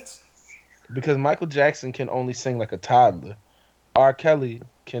Because Michael Jackson can only sing like a toddler. R. Kelly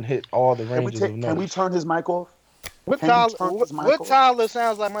can hit all the ranges of Can we notes. turn his mic off? What Can we Tyler? turn his mic What off? Tyler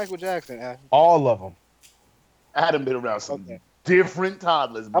sounds like Michael Jackson? All of them. Adam been around some Okay. different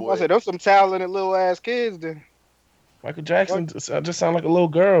toddlers, I'm about to boy. say those some talented little ass kids. Then. Michael What? Jackson just sound like a little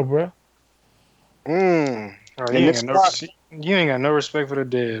girl, bro. Mm. Oh, And this you ain't got no respect for the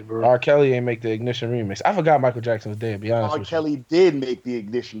dead, bro. R. Kelly ain't make the Ignition remix. I forgot Michael Jackson was dead, to be honest R. with you. Kelly did make the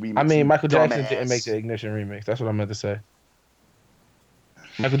Ignition I remix. mean, You Michael Jackson didn't make dumbass. the Ignition remix. That's what I meant to say.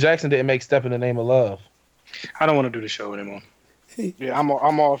 Michael Jackson didn't make Step in the Name of Love. I don't want to do the show anymore. Yeah, I'm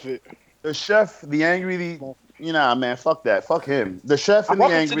off it. The chef, the angry, man, fuck that, fuck him. The chef and the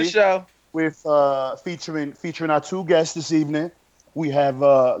Welcome to the angry show. with featuring our two guests this evening. We have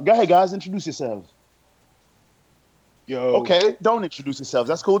go ahead, guys, introduce yourselves. Yo. Okay, don't introduce yourselves.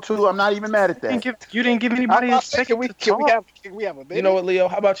 That's cool too. I'm not even mad at that. You didn't give I'm anybody a about to say, second to talk. can we have a minute? You know what, Leo?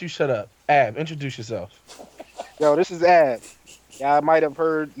 How about you shut up? Ab, introduce yourself. Yo, this is Ad. Y'all might have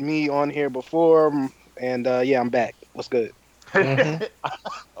heard me on here before, and yeah, I'm back. What's good? Mhm.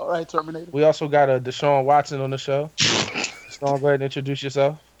 All right, Terminator. We also got a Deshaun Watson on the show. Deshaun, go ahead and introduce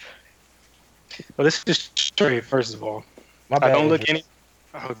yourself. Well, this is straight. First of all, My I bad. don't look Idris.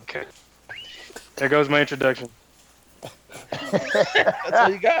 any. Okay, there goes my introduction. That's all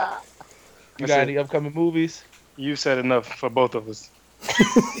you got. You That's got it. any upcoming movies? You said enough for both of us.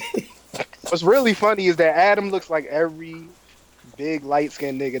 What's really funny is that Adam looks like every big light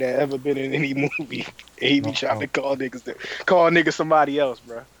skinned nigga that ever been in any movie. He be trying to call niggas somebody else,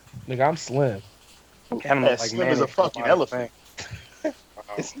 bro. Nigga, I'm slim. Adam Yeah, look like Slim is a Manny from fucking Modern elephant. Family.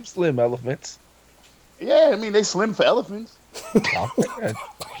 It's some slim elephants. Yeah, I mean they slim for elephants.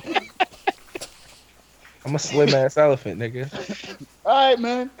 I'm a slim ass elephant, nigga. All right,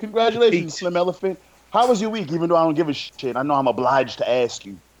 man. Congratulations, Peach. Slim Elephant. How was your week? Even though I don't give a shit, I know I'm obliged to ask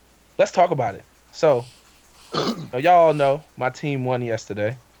you. Let's talk about it. So, y'all all know my team won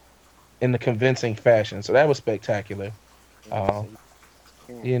yesterday in the convincing fashion. So that was spectacular.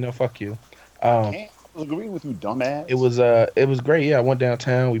 Fuck you. Um, Can't agree with you, dumbass. it was great. Yeah, I went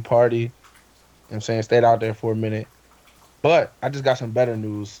downtown, we partied. You know what I'm saying? Stayed out there for a minute. But I just got some better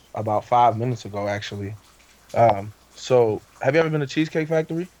news about 5 minutes ago, actually. So have you ever been to Cheesecake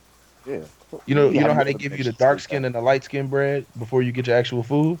Factory? Yeah. You know I've how they never give been you the to dark Cheesecake skin and Factory. the light skin bread before you get your actual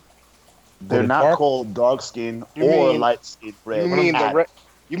food? They're the not dark- called dark skin You or mean- light skin bread. You mean Adam.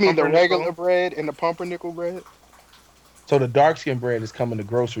 you mean the Pumpernickel? regular bread and the pumpernickel bread? So the dark skin bread is coming to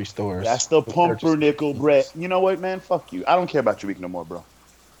grocery stores. That's the for purchasing. pumpernickel bread. You know what, man? Fuck you. I don't care about your week no more, bro.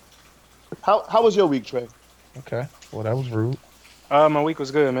 How was your week, Trey? Okay. Well, that was rude. My week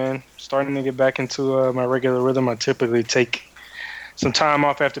was good, man. Starting to get back into my regular rhythm. I typically take some time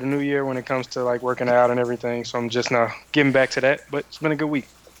off after the new year when it comes to like working out and everything. So I'm just now getting back to that. But it's been a good week.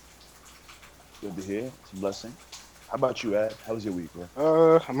 Good to hear. It's a blessing. How about you, Ad? How was your week,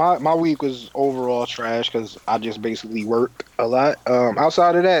 bro? My week was overall trash because I just basically worked a lot.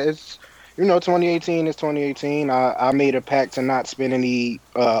 Outside of that, it's 2018 is 2018. I made a pact to not spend a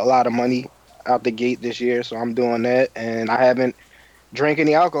lot of money out the gate this year, so I'm doing that, and I haven't drank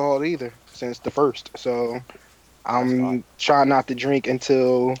any alcohol either since the first. So I'm trying not to drink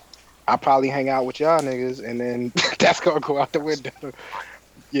until I probably hang out with y'all niggas, and then that's gonna go out the window.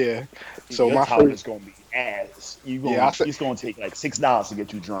 Yeah. So your my time first, is gonna be ass. Yeah, It's gonna take like $6 to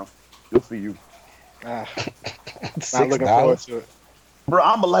get you drunk. Good for you, not $6. looking forward to it. bro.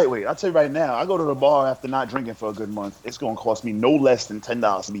 I'm a lightweight. I'll tell you right now. I go to the bar after not drinking for a good month. It's gonna cost me no less than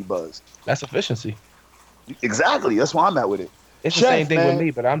 $10 to be buzzed. That's efficiency. Exactly. That's why I'm at with it. It's the Chef, same thing man. with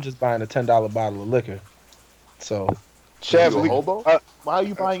me, but I'm just buying a $10 bottle of liquor. So Chef, You a we, hobo? Why are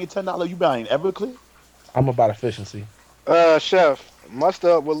you buying a $10? You buying Everclear? I'm about efficiency. Chef, muster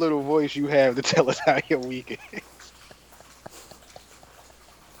up what little voice you have to tell us how your week is.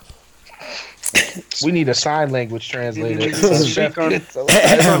 We need a sign language translator. Speak on-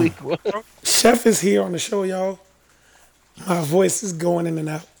 Chef is here on the show, y'all. My voice is going in and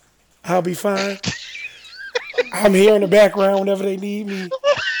out. I'll be fine. I'm here in the background whenever they need me.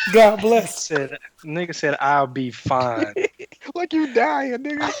 God bless. Nigga said I'll be fine. Like you dying,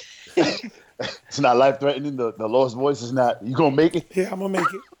 nigga. It's not life threatening. The lost voice is not. You gonna make it? Yeah, I'm gonna make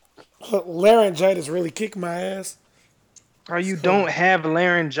it. Look, laryngitis really kicked my ass. Or you don't have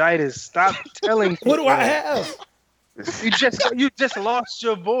laryngitis. Stop telling people. What do I that. have? You just lost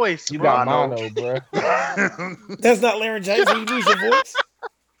your voice. You bro. got Mono. mono, bro. That's not laryngitis when you lose your voice.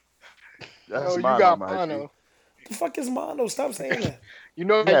 That's You mono, got my G. mono. The fuck is mono? Stop saying that. You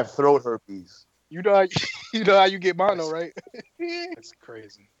know, You have throat herpes. you know, how you get mono, right? That's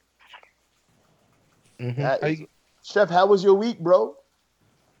crazy. Mhm. That is- Chef, how was your week, bro?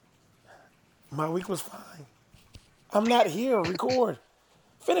 My week was fine. I'm not here. Record.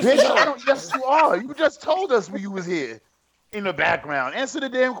 Finish the Bitch, I show. don't. Yes, you are. You just told us you was here in the background. Answer the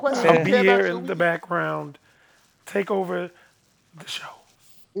damn question. I I'll don't be care here about your in the week. background. Take over the show.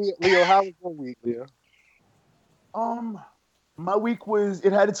 Leo, how was your week, Leo? Um, my week was.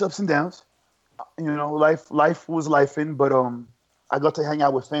 It had its ups and downs. Life was lifing, but I got to hang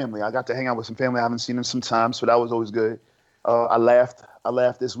out with family. I got to hang out with some family I haven't seen in some time, so that was always good. I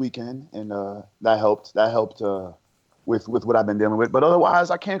laughed this weekend, and that helped. That helped with what I've been dealing with. But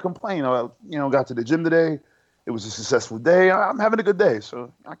otherwise, I can't complain. Got to the gym today. It was a successful day. I'm having a good day,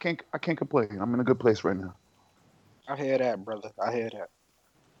 so I can't complain. I'm in a good place right now. I hear that, brother. I hear that.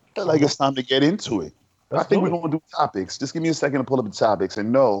 I feel like it's time to get into it. I Let's think do we're it. going to do topics. Just give me a second to pull up the topics.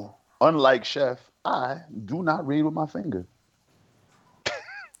 And no, unlike Chef, I do not read with my finger.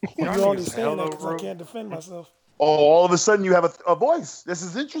 Y'all You only niggas saying that hella because I rude. can't defend myself. Oh, all of a sudden you have a voice. This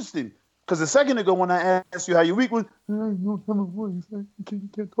is interesting. Because a second ago when I asked you how your week was, you don't have a voice. You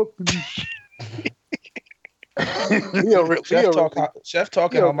can't talk to me. Chef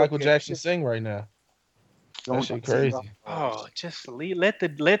talking Leo how really Michael can't. Jackson sing right now. That Don't shit see. crazy. Oh, just let the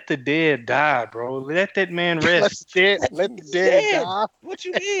dead die, bro. Let that man rest. Let the dead Yeah. die. What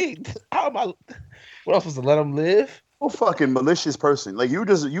you mean? How am I? What else was to let him live? Oh, fucking malicious person. Like you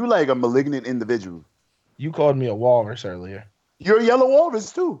like a malignant individual. You called me a walrus earlier. You're a yellow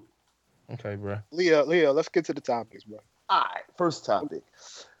walrus too. Okay, bro. Leo, let's get to the topics, bro. All right, first topic.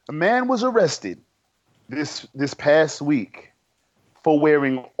 A man was arrested this past week for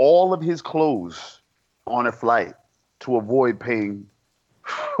wearing all of his clothes on a flight to avoid paying.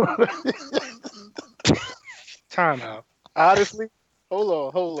 Time out. Honestly,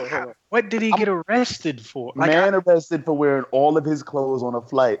 hold on. What did he get arrested for? Man arrested for wearing all of his clothes on a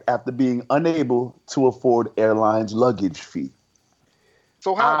flight after being unable to afford airlines luggage fee.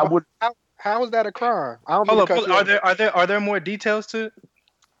 So I would. how is that a crime? I don't mean hold to up. cut you off. Are there more details to it?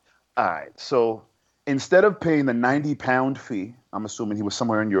 All right. So instead of paying the 90-pound fee, I'm assuming he was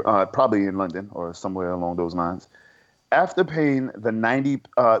somewhere in your, probably in London or somewhere along those lines. After paying the 90,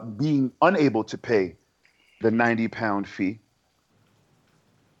 being unable to pay the 90-pound fee,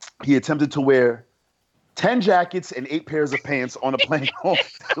 he attempted to wear 10 jackets and 8 pairs of pants on a plane home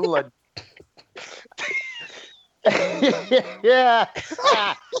to London. Yeah.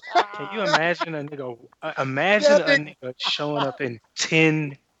 Can you imagine a nigga? Yeah, Imagine a nigga showing up in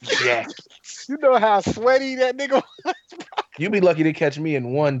 10 jackets. you know how sweaty that nigga was? You be lucky to catch me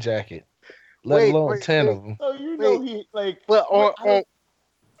in one jacket, let Wait, alone wait, 10 wait, of them. So you know wait. he like But what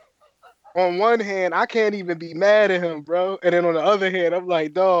on one hand, I can't even be mad at him, bro. And then on the other hand, I'm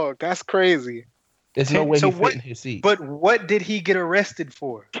like, dog, that's crazy. There's no way So he fit what? in his seat. But what did he get arrested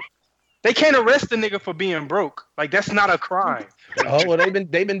for? They can't arrest a nigga for being broke. Like that's not a crime. Oh well, they've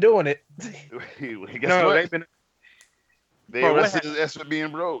been doing it. guess No, what? they've been. They Bro, what arrested happened? his ass for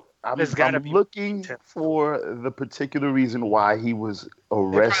being broke. There's I'm gotta be. looking for the particular reason why he was They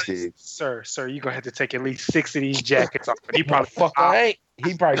probably, arrested. sir, you're gonna have to take at least 6 of these jackets off. And he probably Motherfucker ain't.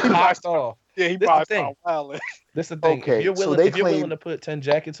 He probably popped off. Yeah, he This the probably thing. found wild. This the thing. If Okay, you're so willing, they if you're willing claim to put 10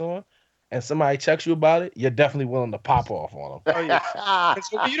 jackets on, and somebody checks you about it, you're definitely willing to pop off on them. Oh yeah. And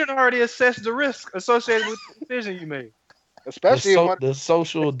so you didn't already assess the risk associated with the decision you made. Especially if one The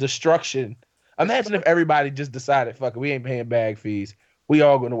social destruction. Imagine if everybody just decided, fuck it, we ain't paying bag fees. We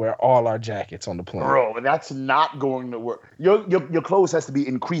all going to wear all our jackets on the plane. bro, that's not going to work. Your clothes has to be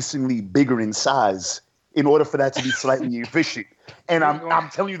increasingly bigger in size in order for that to be slightly efficient. And I'm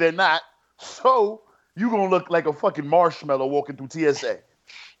telling you they're not. So you're gonna look like a fucking marshmallow walking through TSA.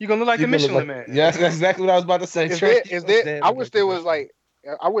 You're gonna look like You the gonna look Michelin like, Man. yeah, that's exactly what I was about to say. is Trey. there, is there Damn, I look wish like there the was Michelin.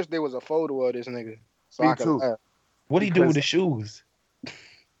 like I wish there was a photo of this nigga so Me I could too. laugh. What he do with because- his shoes?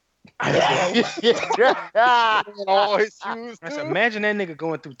 All his shoes That's, too. imagine that nigga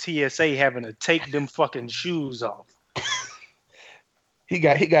going through TSA having to take them fucking shoes off. He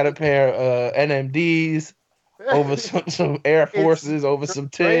got a pair of NMDs over some Air Forces, over some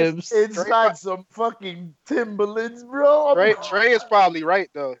Timbs. Inside some fucking Timberlands, bro. Trey is probably right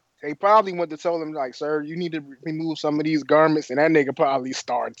though. They probably went to tell him like, sir, you need to remove some of these garments, and that nigga probably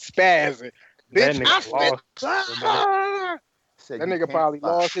started spazzing. That Bitch, nigga lost. that nigga probably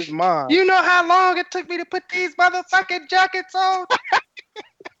lost his mind. You know how long it took me to put these motherfucking jackets on?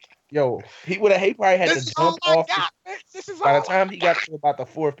 Yo, he probably had to jump off. This is By the time he got to about the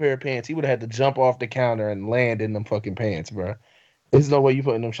fourth pair of pants, he would have had to jump off the counter and land in them fucking pants, bro. There's no way you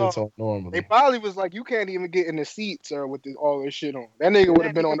putting them shits on They normally. probably was like, you can't even get in the seat, sir, with all this shit on. That nigga would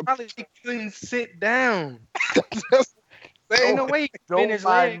have been on the. Probably couldn't sit down. Ain't Ain't no way he could bend Don't his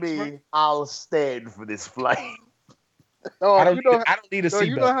mind legs, me. bro. I'll stand for this flight. I Dog, don't you need, know, I don't need a dog,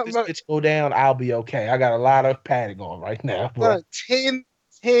 you know seatbelt. how If this much bitch go down, I'll be okay. I got a lot of padding on right now, bro.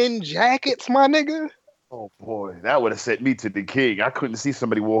 10 jackets, my nigga. Oh boy, that would have sent me to the king. I couldn't see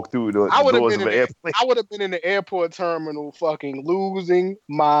somebody walk through the, I the would have doors been of in an airplane. I would have been in the airport terminal, fucking losing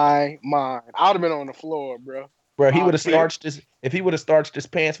my mind. I would have been on the floor, bro. Bro, he I would have can't. starched his. If he would have starched his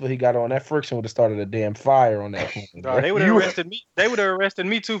pants when he got on, that friction would have started a damn fire on that plane, Dog, bro. they would have You, arrested me. They would have arrested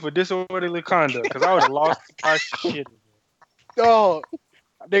me too for disorderly conduct because I would have lost my shit. Dog,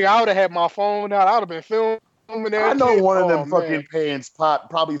 nigga, I would have had my phone out. I would have been filming I that know shit. one of Oh them man, fucking pants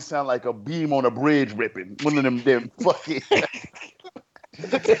probably sound like a beam on a bridge ripping. One of them fucking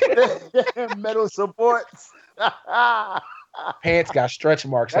metal supports. Pants got stretch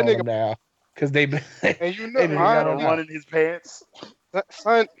marks that on nigga, them now because they been and you they know, been Nigga got a wearing run out. in his pants.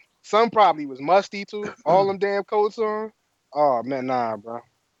 son, son probably was musty too. All them damn coats on. Oh man, nah, bro,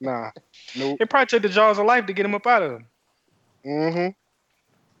 nah, nope. It probably took the jaws of life to get him up out of him. Mm-hmm.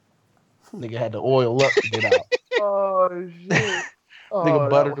 Nigga had to oil up to get out. Oh shit. Nigga Oh, that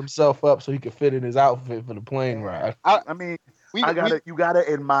buttered was, himself up so he could fit in his outfit for the plane ride. I I mean, we we you gotta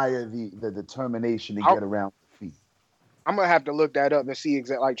admire the determination to I, get around the feet. I'm gonna have to look that up and see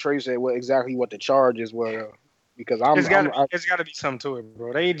like Trey said what the charges were because It's gotta be something to it,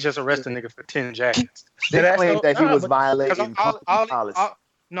 bro. They ain't just arrest a nigga for 10 jackets. They Dead ass claimed though? that he Nah, was but Because violating company policy.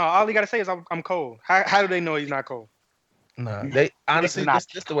 all he gotta say is I'm cold. How do they know he's not cold, nah. They It's honestly, not.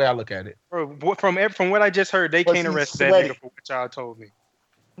 this the way I look at it. bro? From what I just heard, they Was can't he arrest that sweating? nigga for what y'all told me.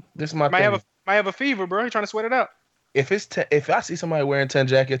 This is my Might have thing. a fever, bro. He trying to sweat it out. If I see somebody wearing 10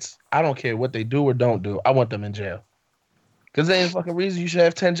 jackets, I don't care what they do or don't do. I want them in jail. Because there ain't a fucking reason you should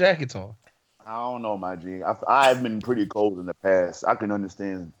have 10 jackets on. I don't know, my G. I've been pretty cold in the past. I can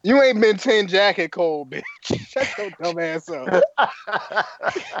understand. you ain't been 10 jacket cold, bitch. Shut your dumb ass up.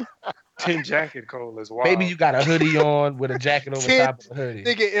 10 jacket cold is Maybe wild. you got a hoodie on with a jacket over 10 top of the hoodie.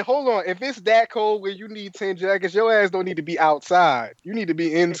 nigga, and hold on. If it's that cold where you need 10 jackets, your ass don't need to be outside. You need to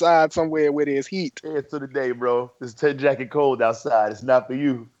be inside somewhere where there's heat. Here's to the day, bro. It's 10 jacket cold outside. It's not for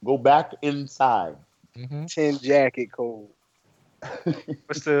you. Go back inside. Mm-hmm. 10 jacket cold.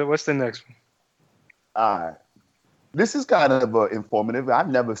 What's the next one? All right. This is kind of informative. I've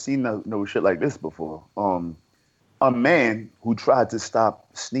never seen no shit like this before. A man who tried to stop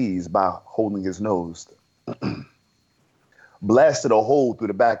sneeze by holding his nose blasted a hole through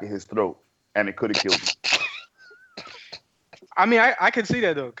the back of his throat, and it could have killed him. I mean, I can see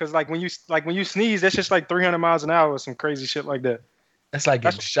that though, because like when you sneeze, that's just like 300 miles an hour or some crazy shit like that. That's like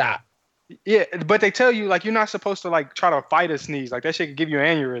getting shot. Yeah, but they tell you like you're not supposed to like try to fight a sneeze. Like that shit could give you an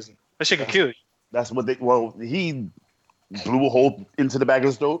aneurysm. That shit could kill you. That's what he blew a hole into the back of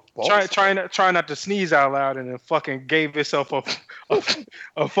his throat. Oh. Try not to sneeze out loud and then fucking gave himself a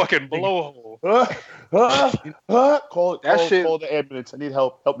fucking blowhole. Call the ambulance. I need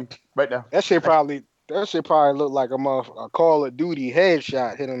help. Help me right now. That shit probably looked like a Call of Duty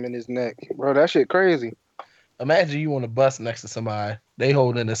headshot hit him in his neck. Bro, that shit crazy. Imagine you on a bus next to somebody, they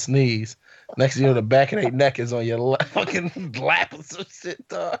holding a sneeze. Next thing you know, the back of their neck is on your fucking lap or some shit,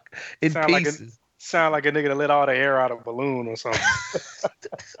 dog. In pieces. Sound like a nigga that let all the air out of a balloon or something.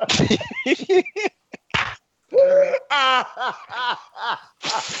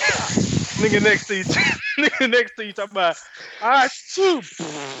 Nigga next to you talking about I shoot.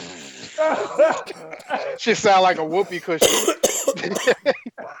 Shit sound like a whoopee cushion.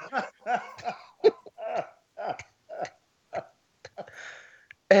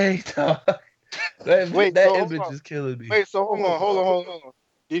 Hey, dog. That so hold image on. is killing me. Wait, so hold on.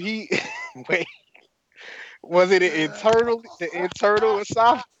 Did he wait? Was it the internal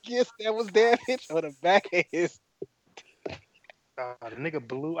esophagus that was damaged, or the back of his? The nigga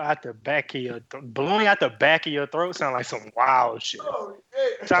blowing out the back of your throat sound like some wild shit.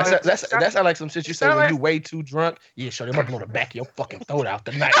 That sound like some shit you say sound when like- you way too drunk. Yeah, sure, I'm gonna blow the back of your fucking throat out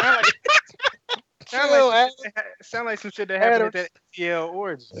tonight. Sound like some shit that happened at that ATL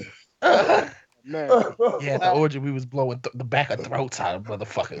origin. Man, Yeah, at the origin, we was blowing the back of throats out of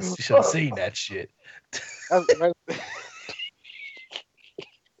motherfuckers. You should have seen that shit.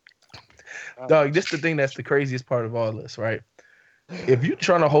 Dog, this the thing that's the craziest part of all this, right? If you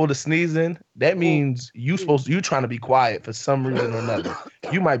trying to hold a sneeze in, that means you trying to be quiet for some reason or another.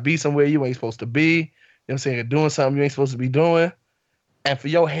 You might be somewhere you ain't supposed to be. You know what I'm saying? You're doing something you ain't supposed to be doing. And for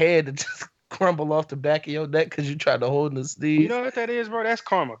your head to just crumble off the back of your neck because you tried to hold the sneeze. You know what that is, bro? That's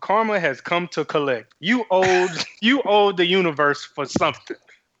karma. Karma has come to collect. You owed the universe for something.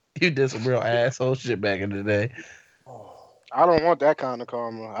 You did some real asshole shit back in the day. I don't want that kind of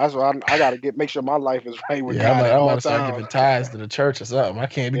karma. That's why I gotta make sure my life is right with Yeah, God at I'm all about to start times. giving tithes to the church or something. I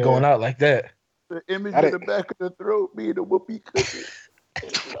can't be Yeah. going out like that. The image That in it- the back of the throat being a whoopee cushion.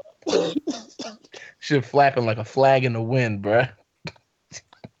 Shit flapping like a flag in the wind, bruh.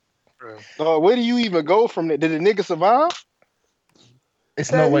 Where do you even go from that? Did the nigga survive?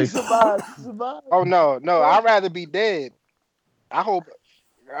 It's no Man, he way. survived. He survived. Oh no, I'd rather be dead. I hope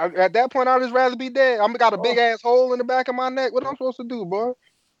at that point I'd just rather be dead. I'm got a big ass hole in the back of my neck. What am I supposed to do, boy?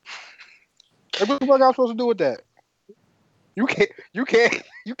 Like, what the fuck I'm supposed to do with that? You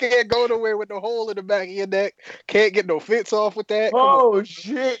can't go nowhere with no hole in the back of your neck. Can't get no fits off with that. Come on. Oh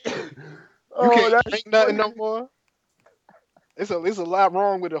shit! You Oh, can't that's drink nothing funny. no more. It's a lot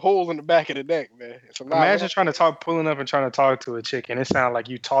wrong with the holes in the back of the neck, man. It's a lot Imagine wrong. trying to talk, pulling up and trying to talk to a chick, and it sounds like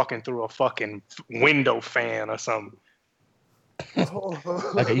you talking through a fucking window fan or something.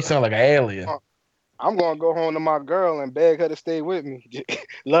 Like you sound like an alien. I'm gonna go home to my girl and beg her to stay with me.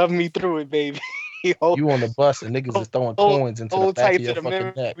 Love me through it, baby. hold, You on the bus and niggas is throwing hold, coins into the hold back tight of to your the fucking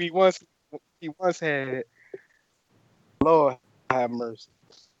memory neck. we once had. Lord have mercy.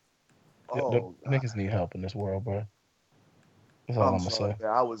 Oh God. Niggas need help in this world, bro. That's all I'm I'm gonna sorry. say.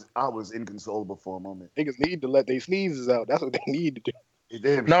 Man. I was inconsolable for a moment. Niggas need to let their sneezes out. That's what they need to do. It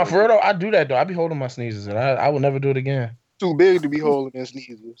damn No, sure for real though, I do that though. I be holding my sneezes and I will never do it again. Too big to be holding their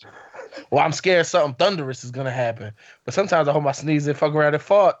sneezes. Well, I'm scared something thunderous is gonna happen. But sometimes I hold my sneeze and fuck around and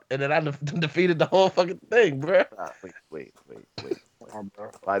fought, and then I defeated the whole fucking thing, bro. Wait. Oh, bro.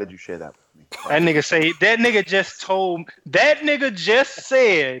 Why did you share that with me? That nigga just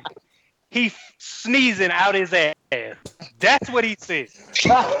said he sneezing out his ass. That's what he said.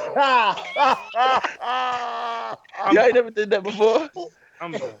 Y'all ain't never did that before.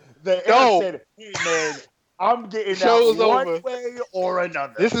 I'm done. The air No. said, "Hey man, I'm getting Show's out one over. way or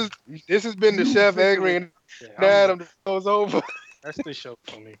another." This has been the You Chef figure Angry it and Yeah, Adam. The show's over. that's the show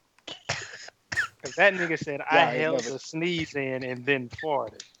for me. 'Cause that nigga said I Yeah, I ain't held never- the sneeze in and then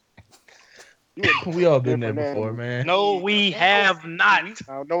farted. We all been there Different before, animal. man. No, we have not.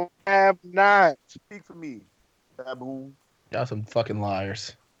 No, I have not. Speak for me, baboon. Y'all some fucking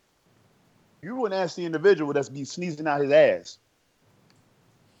liars. You an nasty individual that's be sneezing out his ass.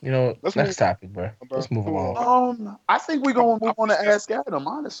 You know, Let's next move topic, bro. bro. Let's move Move along. on. I think we're gonna move on to Ask Adam.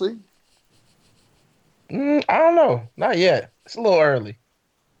 Honestly, I don't know. Not yet. It's a little early.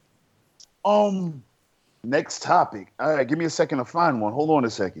 next topic. All right, give me a second to find one. Hold on a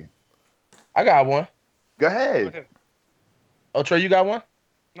second. I got one. Go Go ahead. ahead. Oh, Trey, you got one?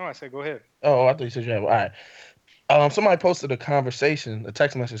 No, I said go ahead. Oh, I thought you said you had one. All right. Somebody posted a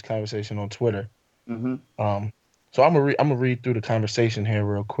text message conversation on Twitter. Mm-hmm. So I'm gonna read through the conversation here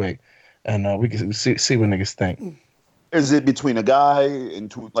real quick, and we can see what niggas think. Is it between a guy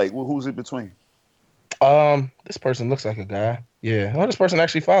and two? Like, who's it between? This person looks like a guy. Yeah. Oh, this person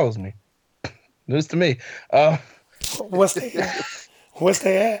actually follows me. News to me. What's they at? What's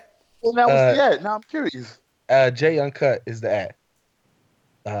they at? Well, now what's the at? Now I'm curious. Jay Uncut is the at.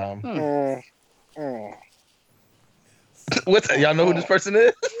 Mm, mm. What's y'all know who this person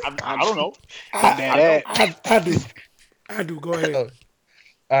is? I don't know. I do. Go ahead. Oh,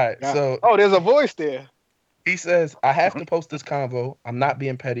 all right. Yeah. So Oh, there's a voice there. he says, I have to post this convo. I'm not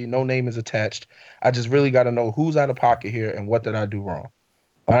being petty. No name is attached. I just really got to know who's out of pocket here and what did I do wrong.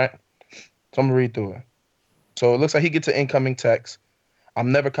 All right. So I'm going to read through it. So it looks like he gets an incoming text.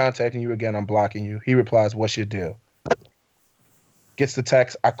 I'm never contacting you again. I'm blocking you. He replies, what's your deal? Gets the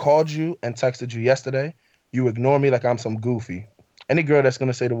text. I called you and texted you yesterday. You ignore me like I'm some goofy. Any girl that's going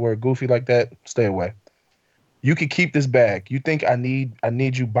to say the word goofy like that, stay away. You can keep this bag. You think I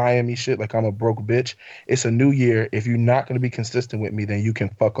need you buying me shit like I'm a broke bitch? It's a new year. If you're not going to be consistent with me, then you can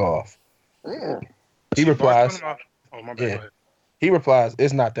fuck off. Mm. He replies, Oh, my bad. yeah. Go ahead. He replies,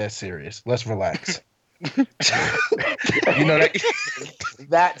 it's not that serious. Let's relax. You know that?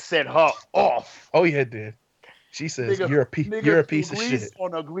 That set her off. Oh, yeah, it did. She says, Nigga- you're a nigga piece threw of grease shit.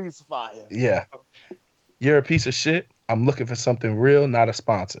 on a grease fire. Yeah. You're a piece of shit. I'm looking for something real, not a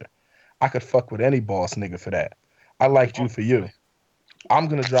sponsor. I could fuck with any boss nigga for that. I liked you for you. I'm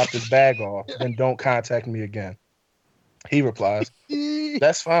going to drop this bag off, then don't contact me again. He replies,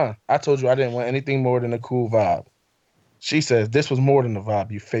 that's fine. I told you I didn't want anything more than a cool vibe. She says, this was more than a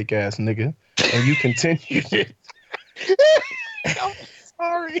vibe, you fake ass nigga. And you continued it. I'm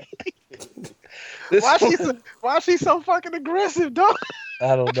sorry. This Why she so fucking aggressive, dog?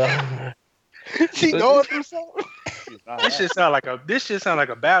 I don't know. She going through something. This shit sound like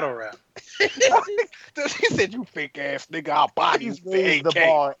a battle rap. She said, "You fake ass nigga, I'll buy you." He's raised the AK.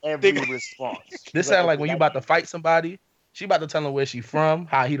 bar every Nigga. response. This sound like when you about to fight somebody. She about to tell him where she from,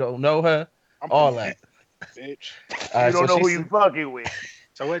 how he don't know her, I'm all from that. bitch. All You right, don't so know who she you fucking with.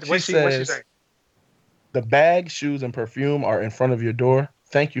 So what she she says, saying? the bag, shoes, and perfume are in front of your door.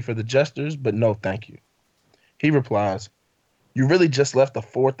 Thank you for the gestures, but no thank you. He replies, you really just left a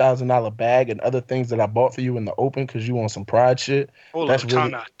 $4,000 bag and other things that I bought for you in the open because you want some pride shit. Hold That's up,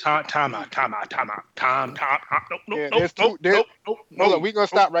 really time out. Yeah, Nope, there's nope, two. There, nope, nope, hold up, nope, we're gonna nope.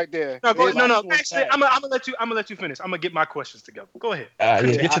 stop right there. No, go, There's no, no. two Actually, unpacked. I'm gonna let you finish. I'm gonna get my questions together. Go ahead. yeah, Yeah,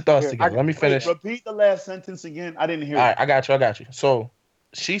 get Continue. your thoughts yeah, I together. got Let me Wait, finish. repeat the last sentence again. I didn't hear All it. right, I got you. So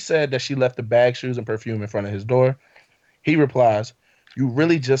she said that she left the bag, shoes, and perfume in front of his door. He replies, you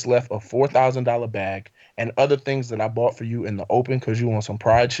really just left a $4,000 bag and other things that I bought for you in the open because you want some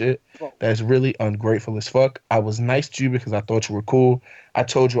pride shit. bro. That's really ungrateful as fuck. I was nice to you because I thought you were cool. I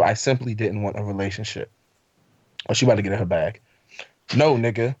told you I simply didn't want a relationship. Oh, she about to get in her bag. No,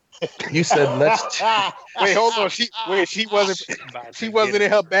 nigga. You said let's. Wait, hold on. She wasn't Shit, about she to get wasn't it.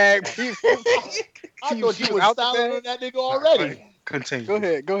 in her bag previously. I thought She you was was out the styling on bag. that nigga Nah, already. continue. Go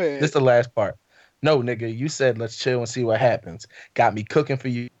ahead, go This ahead. the last part. No, nigga, you said let's chill and see what happens. Got me cooking for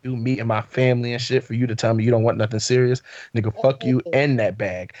you, meeting my family and shit for you to tell me you don't want nothing serious. Nigga, fuck you and that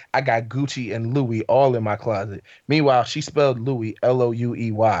bag. I got Gucci and Louis all in my closet. Meanwhile, she spelled Louis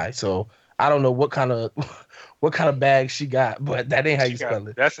Louey. So I don't know what kind of what kind of bag she got, but that ain't how She you got spell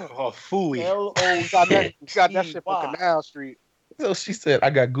it. that's a fooey. L-O-C-E-Y. You got that shit from Canal Street. So she said, I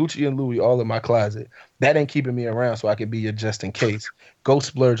got Gucci and Louis all in my closet. That ain't keeping me around so I can be your just in case. Go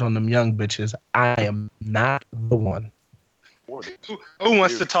splurge on them young bitches. I am not the one. Who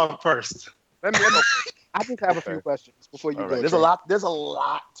wants to talk first? Let me. I just have a few Okay. questions before you All right. go, There's a Trey. lot. There's a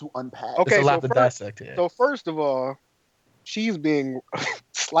lot to unpack. It's a Okay, lot to dissect here. so first of all, she's being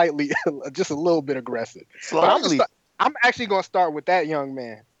slightly, just a little bit aggressive. But Slightly. I'm actually gonna start with that young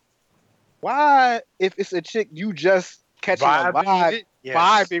man. Why, if it's a chick you just catching a Vibing vibe, with?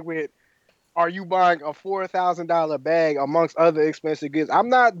 Yes. vibing with, are you buying a $4,000 bag amongst other expensive goods? I'm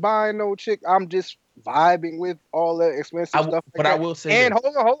not buying no chick. I'm just vibing with all the expensive stuff like But I that. will say And this.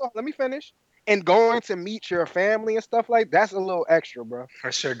 hold on, let me finish. And going to meet your family and stuff like that's a little extra, bro.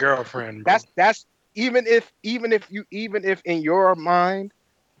 That's your girlfriend, bro. That's even if in your mind,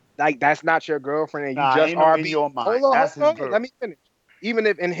 like that's not your girlfriend and you Nah, just ain't no are in be your mind. hold on, That's his let girl. me finish. Even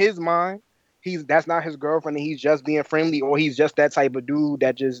if in his mind that's not his girlfriend and he's just being friendly or he's just that type of dude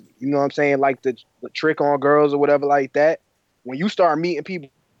that just what I'm saying, like the trick on girls or whatever like that. When you start meeting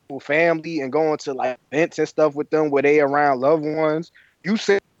people, family, and going to like events and stuff with them where they around loved ones, you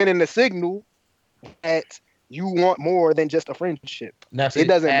sending the signal that you want more than just a friendship. Now, It see,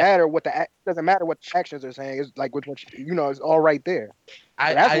 doesn't matter what doesn't matter what the actions are saying. It's like which one it's all right there.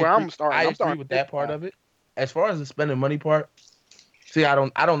 So that's I where agree. I'm starting. I I'm agree starting with this that part side. of it. As far as the spending money part, see, I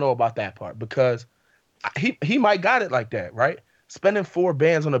don't know about that part because he might got it like that, right? Spending 4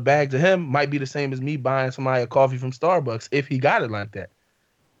 bands on a bag to him might be the same as me buying somebody a coffee from Starbucks if he got it like that.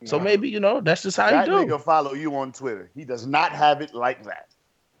 So No. maybe that's just how he That do. nigga follow you on Twitter. He does not have it like that.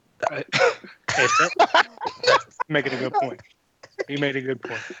 Hey, Frank, making a good point. He made a good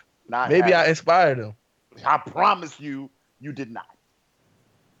point. Not Maybe have I it. inspired him. I promise you, you did not.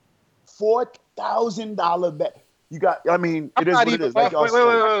 $4,000 bag. You got. I mean, I'm it is not what it even is. Like off. y'all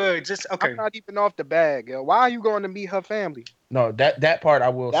said. Wait. Just I'm okay. not even off the bag, yo. Why are you going to meet her family? No, that part I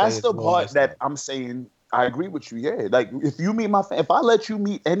will say That's is a the little part messed that up. I'm saying. I agree with you. Yeah, like if you meet if I let you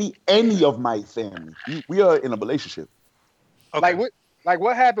meet any of my family, we are in a relationship. Like Okay. what? Like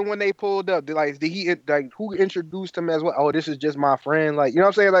what happened when they pulled up? Did he like who introduced him as well? Oh, this is just my friend. Like you know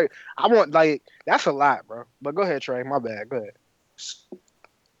what I'm saying? Like I want like that's a lot, bro. But go ahead, Trey. My bad. Go ahead.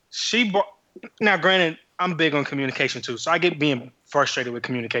 She brought now. Granted, I'm big on communication too, so I get being frustrated with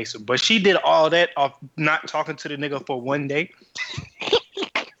communication. But she did all that off not talking to the nigga for one day.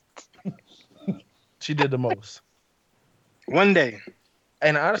 She did the most. One day.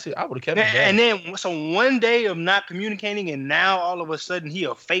 And honestly, I would have kept the And bag. then so one day of not communicating, and now all of a sudden he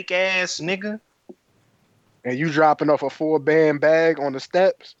a fake ass nigga. And you dropping off a 4 band bag on the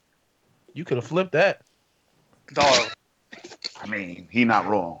steps? You could have flipped that. Dog. I mean, he not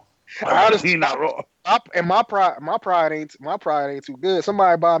wrong. Honestly, He not wrong. and my pride ain't too good.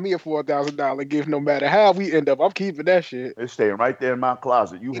 Somebody buy me a $4,000 gift, no matter how we end up, I'm keeping that shit. It's staying right there in my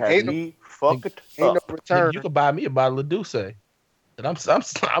closet. You had Ain't no, me Nigga, fucked ain't no up. return. you could buy me a bottle of Douce. And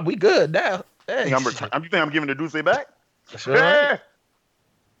we good now. You Hey, think you think I'm giving the Duce back? sure ain't.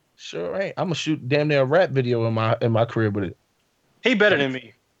 Sure ain't. I'm gonna shoot damn near a rap video in my crib with it. He better than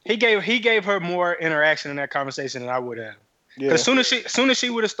me. He gave her more interaction in that conversation than I would have. Yeah. Because soon as she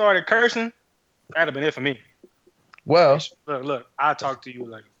would have started cursing, that'd have been it for me. Well, Look, I'll talk to you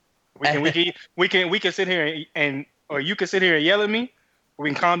later. We can sit here and or you can sit here and yell at me, or we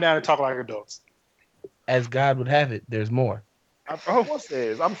can calm down and talk like adults. as God would have it, there's more. Of course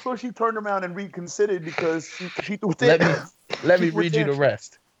there is. I'm sure she turned around and reconsidered because she threw Let it. me Let me People were read you the tantrum.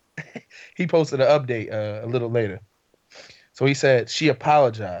 rest. He posted an update a little later. So he said she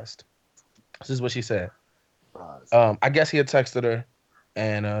apologized. This is what she said. Surprise. I guess he had texted her,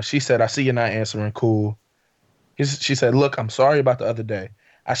 and she said, "I see you're not answering. Cool." She said, "Look, I'm sorry about the other day.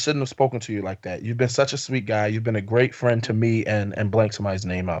 I shouldn't have spoken to you like that. You've been such a sweet guy. You've been a great friend to me and blank somebody's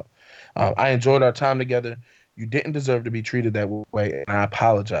name out. I enjoyed our time together. You didn't deserve to be treated that way, and I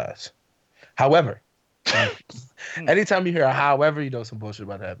apologize. However, anytime you hear a however, you know some bullshit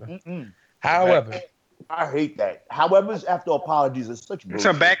about to happen. Mm-mm. However, I hate that. However's after apologies is such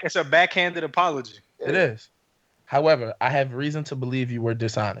bullshit. It's a backhanded apology. it Yeah. is. However, I have reason to believe you were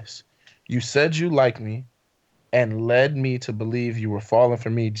dishonest. You said you liked me and led me to believe you were falling for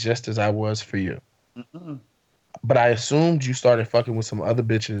me just as I was for you. Mm-mm. But I assumed you started fucking with some other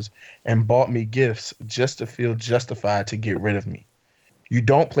bitches and bought me gifts just to feel justified to get rid of me. You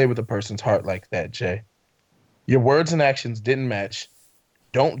don't play with a person's heart like that, Jay. Your words and actions didn't match.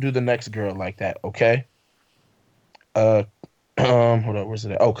 Don't do the next girl like that, okay? Uh, hold on, where's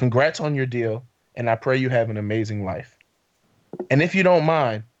it at? Oh, congrats on your deal, and I pray you have an amazing life. And if you don't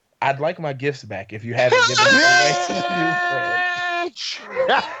mind, I'd like my gifts back if you haven't given them away to new friends. Bitch!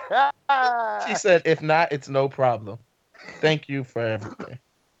 She said, if not, it's no problem. Thank you for everything.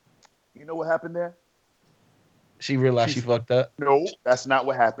 You know what happened there? She realized she She's fucked up. No, that's not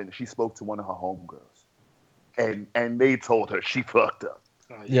what happened. She spoke to one of her homegirls, and they told her she fucked up.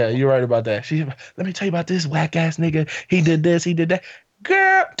 Oh, Yeah, you're right about that. Let me tell you about this whack ass nigga. He did this, he did that.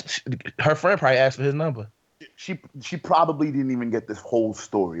 Girl, her friend probably asked for his number. She probably didn't even get this whole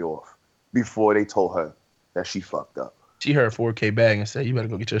story off before they told her that she fucked up. She heard 4K bag and said, "You better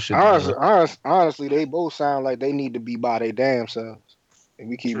go get your shit Honestly, together." honestly, they both sound like they need to be by their damn selves. And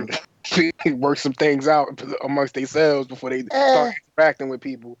we keep True. work some things out amongst themselves before they Eh, start interacting with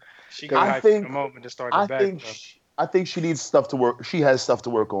people. She Because get I hyped in think a moment to start the I back think stuff. I think she needs stuff to work. She has stuff to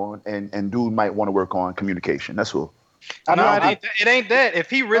work on, and dude might want to work on communication. That's all. I'm No, not. it ain't that. No, If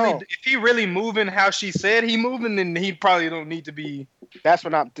he really moving how she said he moving, then he probably don't need to be. that's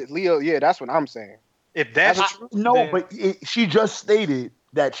what I'm. Leo, yeah, that's what I'm saying. If That's that's what, true, No, then but she just stated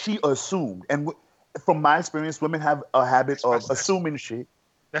that she assumed, and from my experience, women have a habit of assuming shit.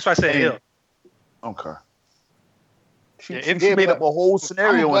 that's why I said And if. okay, Yeah, she yeah, made but up a whole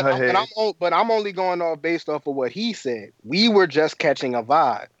scenario in her head. but I'm only going off based off of what he said. We were just catching a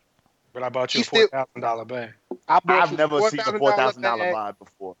vibe. but I bought you He a four still. thousand dollar bag. I bought I've you never a seen a $4,000 $4,000 bag. vibe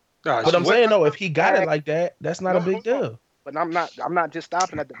before. Oh, But I'm What? saying no, if he got it Bag. like that, that's not No, a big hold on. deal. But I'm not just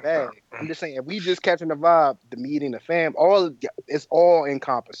stopping at the bag. I'm just saying if we just catching the vibe, the meeting, the fam, all it's all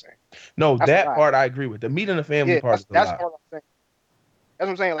encompassing. No, That's a that lot. part I agree with. The meeting the family Yeah, part is a that's lot. all I'm saying. That's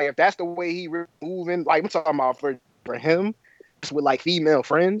what I'm saying. Like if that's the way he moving, like I'm talking about for him, just with like female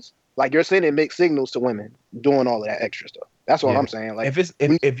friends, like you're sending mixed signals to women doing all of that extra stuff. That's all Yeah. I'm saying. Like If it's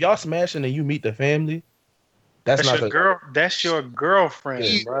if y'all smashing and you meet the family, that's that's not your the girl. That's your yeah. girlfriend,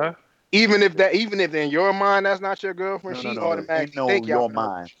 e- bro. even if in your mind that's not your girlfriend, No, no, she no, no. Ain't automatically no think y'all your girl.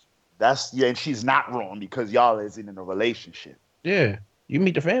 mind. That's yeah, and she's not wrong because y'all isn't in a relationship. Yeah. You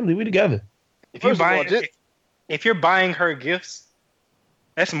meet the family, we together. If you First of all, buying just if you're buying her gifts,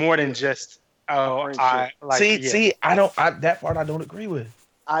 that's more than yeah, just a oh friendship. I like yeah. I that part I don't agree with.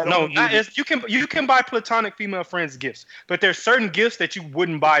 I don't No, agree not with. as you can buy platonic female friends gifts, but there's certain gifts that you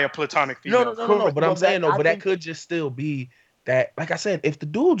wouldn't buy a platonic No, female no, no, friend. no, no. Correct. But I'm Well, saying that no, I but that think could just still be that, like I said, if the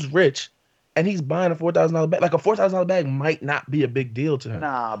dude's rich and he's buying a $4,000 bag, like a $4,000 bag might not be a big deal to him.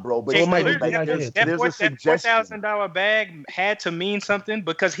 nah, bro. But So it It might still, just clear be like like, yeah, to there's a that four suggestion. thousand dollar bag had to mean something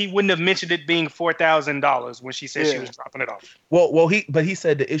because he wouldn't have mentioned it being $4,000 when she said she Yeah, was dropping it off. well, he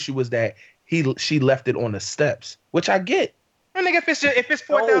said the issue was that she left it on the steps, which I get. And nigga, if it's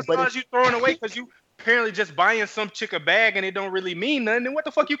four No, thousand but dollars you throwing away because you apparently just buying some chick a bag and it don't really mean nothing, then what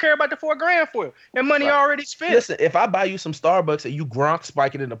the fuck you care about the $4,000 for? That money right. already spent. Listen, if I buy you some Starbucks and you Gronk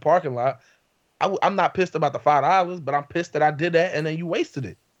spike it in the parking lot, I'm not pissed about the $5, but I'm pissed that I did that and then you wasted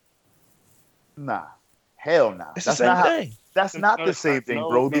it. Nah, hell nah. It's the That's same not how. thing. That's not No, the it's not. same thing, no,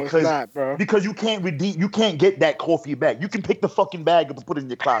 bro. no, it's not, bro. Because you can't redeem. You can't get that coffee back. You can pick the fucking bag up and put it in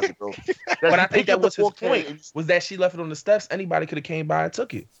your closet, bro. That But you I think picked that up the was his 4K, point, was that she left it on the steps. Anybody could have came by and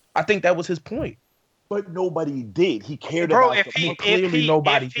took it. I think that was his point. but nobody did. He cared Bro, about the I mean, clearly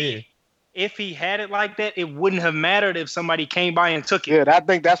nobody did. if he had it like that, it wouldn't have mattered if somebody came by and took it. Yeah, I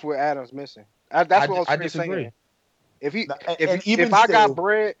think that's what Adam's missing. That's what I was I straight saying. disagree. If he, and if even I got still,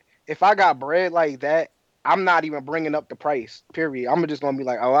 bread, if I got bread like that, I'm not even bringing up the price. Period. I'm just gonna be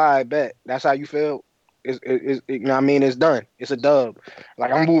like, oh, I bet that's how you feel. You know what I mean? It's done. It's a dub.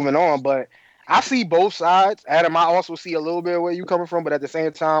 Like I'm moving on, but I see both sides. Adam, I also see a little bit of where you coming from, but at the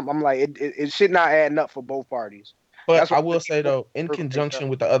same time, I'm like, it should not add up for both parties. But That's I what will say though, in work right there. conjunction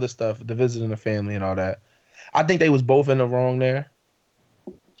with the other stuff, the visiting the family and all that, I think they was both in the wrong there.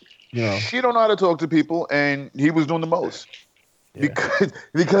 You know, She don't know how to talk to people, and he was doing the most yeah.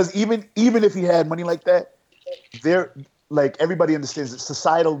 because even if he had money like that, there like everybody understands that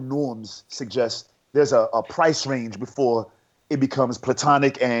societal norms suggest there's a price range before it becomes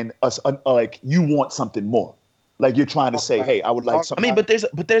platonic and us like you want something more. Like you're trying to Talk say, about hey, it. I would like Talk I something. mean, about it.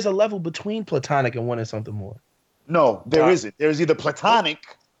 but there's a level between platonic and wanting something more. No, there Uh, isn't. There's either platonic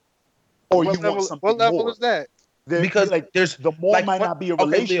or you want What something level more. is that? There, Because like there's the more like might what? not be a Okay,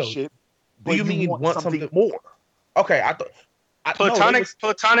 Leo, relationship, do but you you mean want want something something? more. Okay, no, they was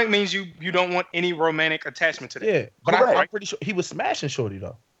Platonic means you don't want any romantic attachment to that. yeah, but Correct. I'm pretty sure he was smashing Shorty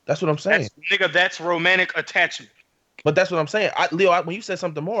though. That's what I'm saying. That's romantic attachment. But that's what I'm saying. Leo, when you said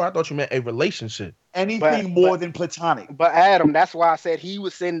something more, I thought you meant a relationship. But Anything more than platonic. but Adam, that's why I said he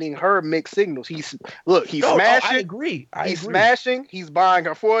was sending her mixed signals. He's No, I smashing, agree. I he's agree. smashing, he's buying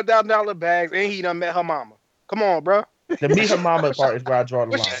her $4,000 bags, and he done met her mama. Come on, bro. The me her mama part is where I draw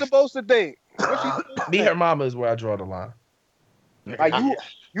the What's she line. supposed to think? What's she supposed to Me her think? mama is where I draw the line. Like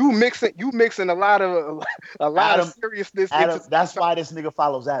you mixing a lot of Adam, seriousness into Adam, that's why this nigga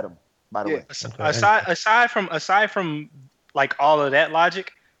follows Adam, by the yeah. way. Okay. Aside from like all of that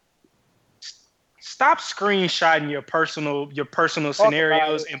logic, stop screenshotting your personal Talk about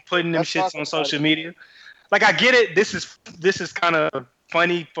scenarios it. and putting them Let's talk shits on about social it. media. Like I get it. This is kind of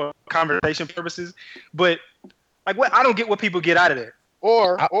funny for conversation purposes, but like what I don't get what people get out of that.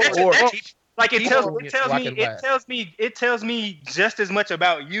 Or I, or or or, Like keep doing it so I can laugh. it tells me just as much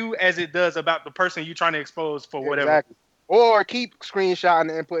about you as it does about the person you're trying to expose for whatever. exactly. Or keep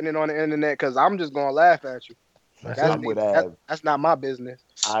screenshotting and putting it on the internet because I'm just gonna laugh at you. That's That's it. I'm with that's not my business.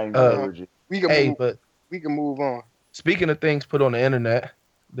 I Uh, encourage it. We can hey, move. but We can move on. speaking of things put on the internet,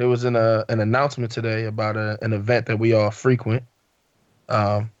 there was an announcement today about an event that we all frequent.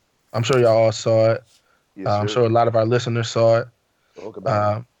 Um, I'm sure y'all all saw it. Yes, I'm sir. sure a lot of our listeners saw it. Talk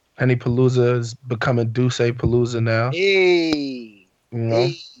about it. Penny Palooza is becoming Duce Palooza now. Hey, You know,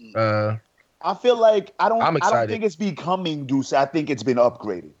 hey. uh, I feel like I'm I don't excited. think it's becoming Deuce. I think it's been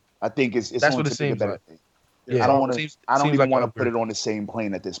upgraded. I think it's That's on what it to bigger, seems better like. thing. Yeah, I don't want to. I don't seems even like an want to put upgrade. it on the same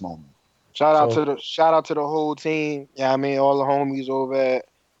plane at this moment. So Shout out to the whole team. Yeah, I mean all the homies over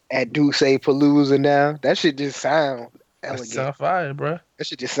at Duce Palooza now. That shit just sound that elegant. sound fire, bro. That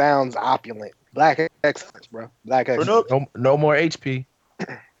shit just sounds opulent. Black excellence, bro. Black Turn excellence. up. No more HP.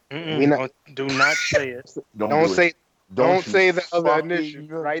 We not Do not say it. Don't don't do it. say Don't don't you say the other initial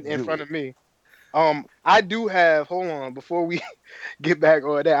fucking right in do front it. of me. I do have. Hold on, before we get back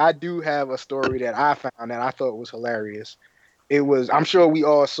on that, I do have a story that I found that I thought was hilarious. It was. I'm sure we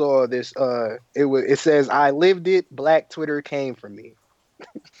all saw this. It says, "I lived it. Black Twitter came for me."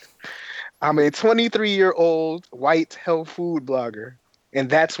 I'm a 23-year-old white health food blogger, and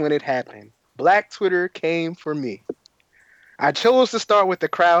that's when it happened. Black Twitter came for me. I chose to start with the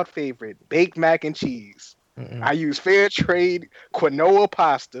crowd favorite, baked mac and cheese. Mm-mm. I used fair trade quinoa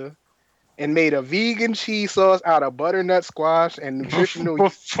pasta and made a vegan cheese sauce out of butternut squash and nutritional.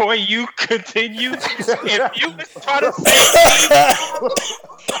 Before you continue, if you try to say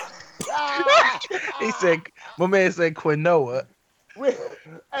He said, my man said quinoa. Wait,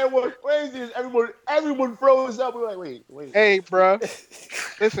 and what's crazy is everyone froze up. We're like, wait. Hey, bro,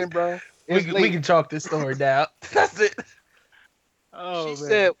 listen, bro, We it's can, we late. can chalk this story down. That's it. oh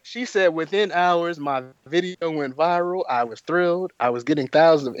man, She said within hours my video went viral. I was thrilled. I was getting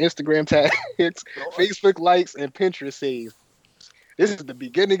thousands of Instagram tags, Facebook likes, and Pinterest saves. This is the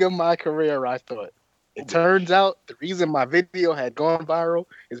beginning of my career, I thought. It turns out the reason my video had gone viral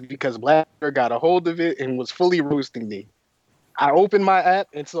is because Blacker got a hold of it and was fully roasting me. I opened my app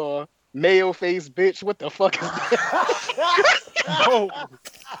and saw mayo face bitch. What the fuck is that?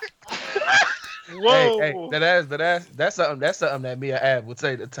 whoa, Hey, whoa. that's something that Mia Ab would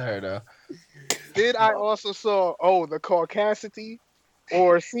say to her though. Then I also saw, the caucasity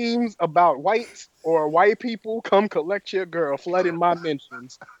or seems about whites or white people come collect your girl flooding my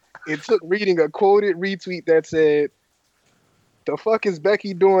mentions. It took reading a quoted retweet that said, "The fuck is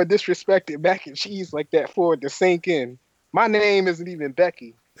Becky doing disrespected mac and cheese like that for it to sink in? My name isn't even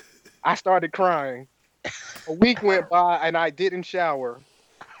Becky." I started crying. A week went by and I didn't shower.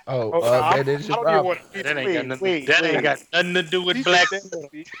 Oh, Oh, well, I that is your don't even problem. want to read That it. ain't got nothing. Wait. That ain't got nothing to do with She black. said,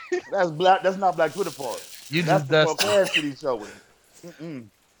 That's black. That's not Black Twitter fault. You That's just the dusted. caucasity showing.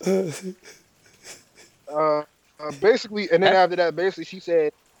 Mm-mm. uh, basically, and then after that, basically, she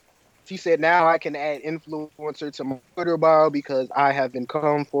said, now I can add influencer to my Twitter bio because I have been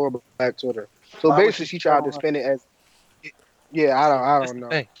come for Black Twitter. So Why would basically, she she put that tried to on her? spin it as Yeah, I This don't the know.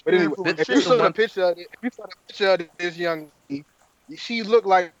 thing. But anyway, Full This, of if this you the shit. saw the one. picture of it, if you saw the picture of this young lady, she looked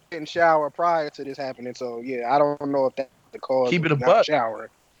like getting shower prior to this happening. So yeah, I don't know if that's the cause Keep of it a not buck. showering.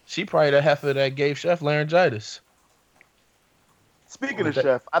 She probably the heifer that gave Chef laryngitis. Speaking But of that,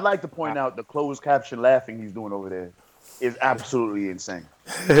 Chef, I'd like to point out the closed caption laughing he's doing over there is absolutely insane.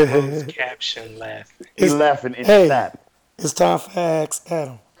 Closed caption laughing. He's It's laughing in hey, sap. it's time for Ask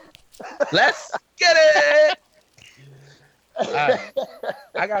Adam. let's get it. All right.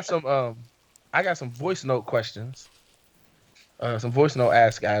 I got some voice note questions. Some voice note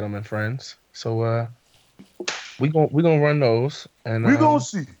ask Adam and friends. So we gonna run those and We gonna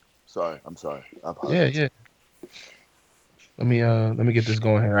see. Sorry, I'm sorry. I yeah, apologize. yeah. Let me get this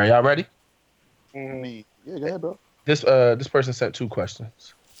going here. Are y'all ready? I Mhm. mean, yeah, go ahead, bro. This person sent two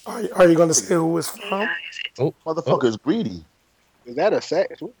questions. Are you gonna say who it's from? Oh, oh, Motherfucker is greedy. Is that a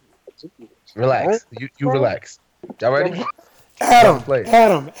sex? relax. You relax. Y'all ready? About to Adam, play it.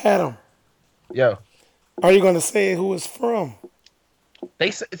 Adam. Yo, Are you gonna say who it's from?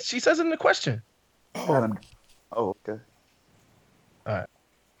 she says it in the question. Oh, Adam. Oh, okay. All right.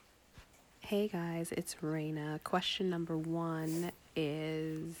 Hey guys, it's Raina. Question number one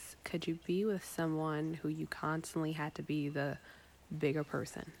is, could you be with someone who you constantly had to be the bigger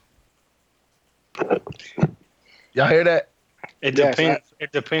person? Y'all hear that? It Yes, depends. It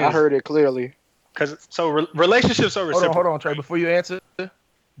I depends. heard it clearly. Cause relationships are reciprocal. Hold on, Trey. Before you answer,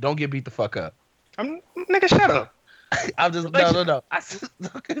 don't get beat the fuck up. Nigga, shut up. I'm just Relation- no.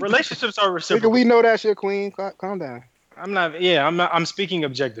 Relationships are Nigga, reciprocal. we know that shit, Queen. Calm down. I'm not. Yeah, I'm not. I'm speaking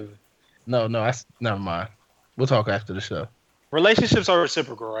objectively. No. Never mind. We'll talk after the show. Relationships are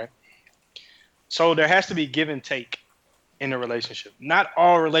reciprocal, right? So there has to be give and take in a relationship. Not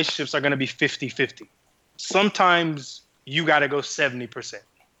all relationships are going to be 50-50. Sometimes you got to go 70%.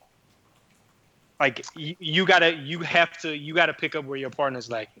 Like you have to pick up where your partner's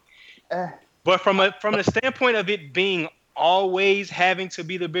lacking. Eh, But from the standpoint of it being always having to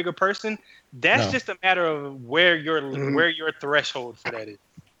be the bigger person, that's No. just a matter of where Mhm. your threshold for that is.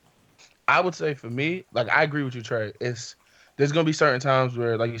 I would say for me, like I agree with you, Trey. There's gonna be certain times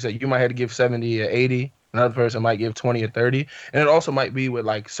where, like you said, you might have to give 70 or 80. Another person might give 20 or 30. And it also might be with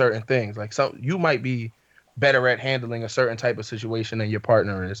like certain things. Like you might be better at handling a certain type of situation than your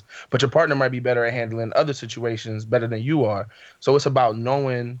partner is. But your partner might be better at handling other situations better than you are. So it's about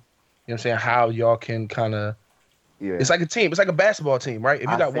knowing, you know what I'm saying, how y'all can kind of yeah. it's like a team. It's like a basketball team, right? If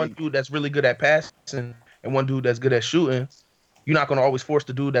you I got one think. dude that's really good at passing and one dude that's good at shooting, you're not gonna always force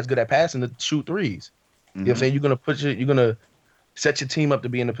the dude that's good at passing to shoot threes. You know what I'm Mhm. saying? You're gonna set your team up to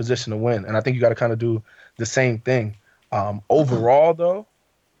be in a position to win. And I think you gotta kind of do the same thing. Overall though,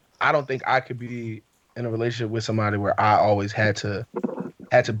 I don't think I could be in a relationship with somebody where I always had to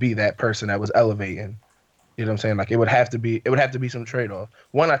be that person that was elevating. You know what I'm saying? Like it would have to be some trade off.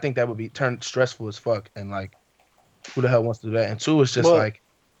 One, I think that would be turned stressful as fuck. And like who the hell wants to do that? And two, it's just But like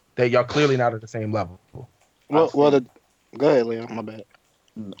that y'all clearly not at the same level. I well, think. go ahead, Leon. My bad.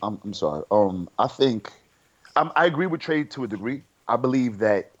 I'm sorry. I think. I agree with Trey to a degree. I believe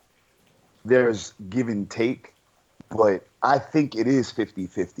that there's give and take, but I think it is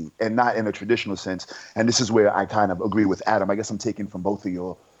 50-50 and not in a traditional sense. And this is where I kind of agree with Adam. I guess I'm taking from both of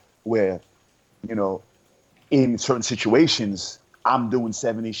you, where, you know, in certain situations, I'm doing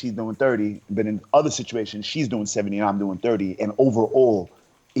 70, she's doing 30, but in other situations, she's doing 70 and I'm doing 30. And overall,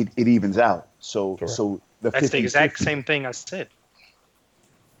 it evens out. So Correct. so the That's the 50 exact 50. same thing I said.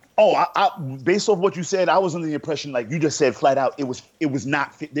 Oh, based off what you said, I was under the impression, like you just said flat out, it was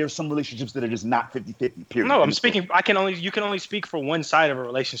not. There's some relationships that are just not 50-50, period. No, I'm End of story. speaking. You can only speak for one side of a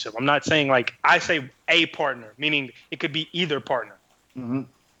relationship. I'm not saying like I say a partner, meaning it could be either partner. Mhm.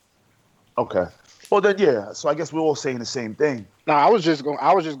 Okay. Well then, yeah. So I guess we're all saying the same thing. No, I was just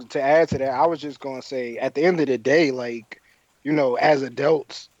to add to that. I was just going to say, at the end of the day, like, as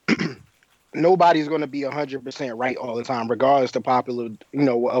adults, nobody's going to be 100% right all the time, regardless to popular,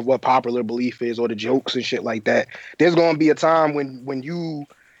 of what popular belief is or the jokes and shit like that. There's going to be a time when you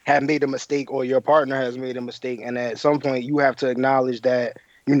have made a mistake or your partner has made a mistake, and at some point you have to acknowledge that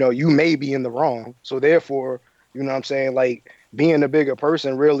you may be in the wrong. So therefore, what I'm saying, like, being a bigger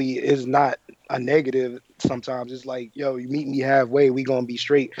person really is not a negative. Sometimes it's like, yo, you meet me halfway, we gonna be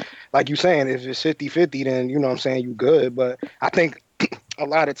straight. Like you saying, if it's 50-50, then what I'm saying, you good. But I think a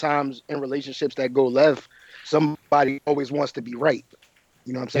lot of times in relationships that go left, somebody always wants to be right.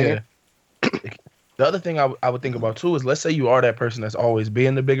 You know what I'm saying? Yeah. The other thing I would think about too is, let's say you are that person that's always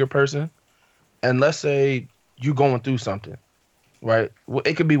being the bigger person, and let's say you going through something, right?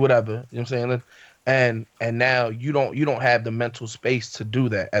 It could be whatever. You know what I'm saying? And now you don't have the mental space to do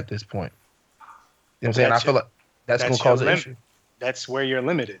that at this point. You know what I'm saying? I Gotcha. feel like That's gonna That's your cause an limit. issue. That's where your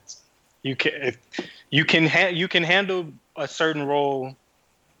limit is. You can if you can handle a certain role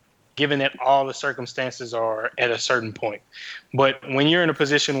given that all the circumstances are at a certain point. But when you're in a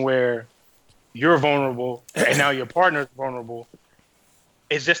position where you're vulnerable and now your partner's vulnerable,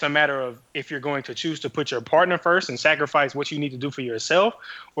 it's just a matter of if you're going to choose to put your partner first and sacrifice what you need to do for yourself,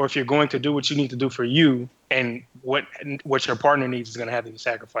 or if you're going to do what you need to do for you, and what your partner needs is going to have to be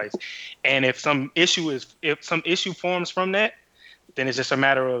sacrificed. And if some issue forms from that, then it's just a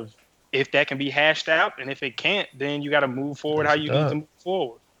matter of if that can be hashed out, and if it can't, then you got to move forward how That's a you need to dub. move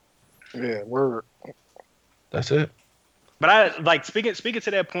forward. Yeah, word. That's it. But I like speaking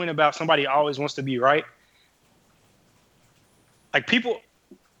to that point about somebody always wants to be right. Like people,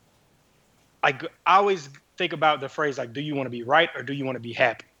 like I always think about the phrase like, do you want to be right or do you want to be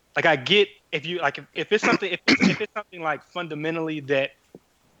happy? Like I get if you like if it's something if it's something like fundamentally that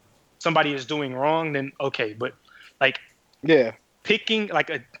somebody is doing wrong, then okay. But like Yeah, picking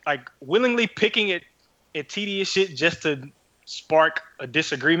like willingly picking at tedious shit just to spark a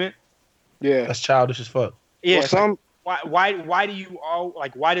disagreement. yeah. That's childish as fuck. Yeah, Well, it's like why do you all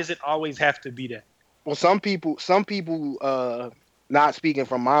like why does it always have to be that? some people, not speaking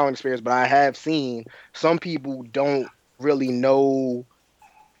from my own experience, but I have seen some people don't really know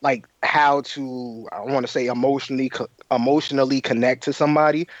like how to, I want to say, emotionally connect to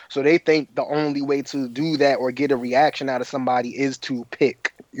somebody. So they think the only way to do that or get a reaction out of somebody is to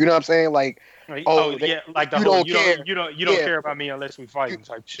pick. You know what I'm saying? Like, Like, oh oh, yeah, like the you whole don't care. you don't Yeah, care about me unless we you, fighting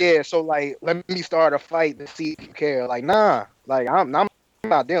type shit. yeah. So like, let me start a fight to see if you care. Like, nah. Like, I'm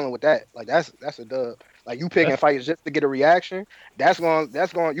not dealing with that. Like, that's a dub. Like, you picking That's fights just to get a reaction. You're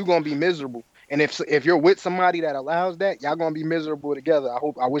gonna be miserable. And if you're with somebody that allows that, y'all gonna be miserable together.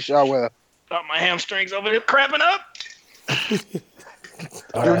 I wish y'all well. Thought my hamstrings over there cramping up.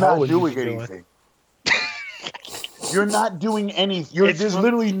 all You're right. How not would you doing be doing? anything. You're not doing anything. There's from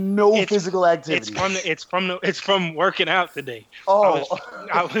literally no it's physical activity. it's from working out today. Oh,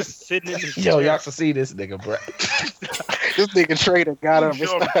 I was sitting in this Yo, y'all chair. should see this nigga, bro. This nigga Trader got you up and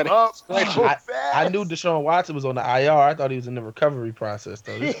jumped started up so I, I knew fast. Deshaun Watson was on the IR. I thought he was in the recovery process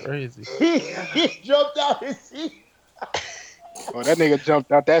though. This is crazy. He jumped out his seat. Oh, that nigga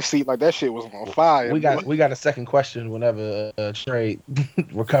jumped out that seat like that shit was on fire, We boy. got a second question whenever Trey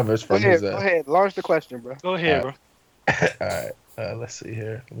recovers Go from his ahead, go ahead. Launch the question, bro. Go ahead, uh, bro. all right. Let's see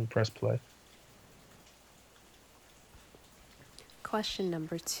here. Let me press play. Question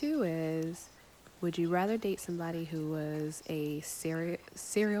number 2 is, would you rather date somebody who was a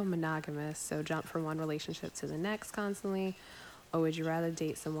serial monogamous, so jump from one relationship to the next constantly, or would you rather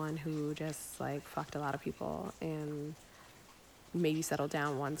date someone who just like fucked a lot of people and maybe settle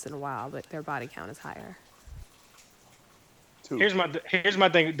down once in a while, but their body count is higher? Two. Here's my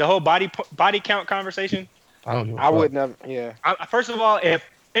thing. The whole body count conversation. I don't give a I fuck. would never. Yeah, First of all, if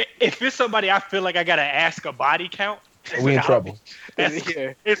it's somebody I feel like I gotta ask a body count, We in trouble.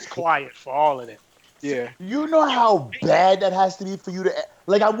 yeah, it's quiet for all of that. yeah. You know how bad that has to be for you to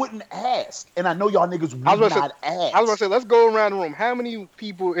like. I wouldn't ask, and I know y'all niggas I was would about to not say. I was about to ask. say, let's go around the room. How many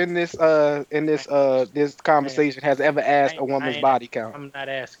people in this conversation has ever asked a woman's body count? I'm not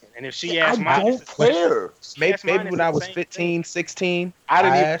asking. And if she I asks mine, don't care. Maybe when I was 15, 16, I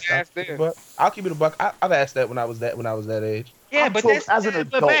didn't I even asked. ask them. I'll keep it a buck. I've asked that when I was that age. Yeah, I'm but talking that's as an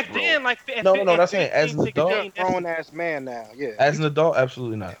but adult, back bro. then, like No. at That's saying as 15, an adult. You're a 16, grown ass man now. Yeah, As an adult,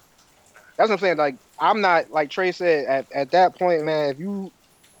 absolutely not. that's what I'm saying. Like, I'm not like Trey said. At that point, man, if you,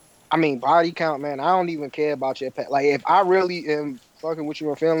 I mean, body count, man. I don't even care about your past. Like, if I really am fucking with you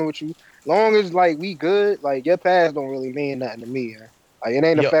or feeling with you, long as like we good, like your past don't really mean nothing to me. Man. Like, it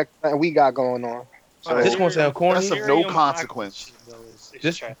ain't Yo, affect nothing we got going on. So this gonna sound corny. That's of no consequence.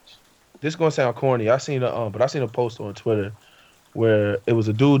 This Trash. this gonna sound corny. I seen a post on Twitter where it was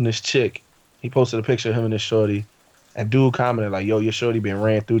a dude and this chick. He posted a picture of him and this shorty, and dude commented like, "Yo, your shorty been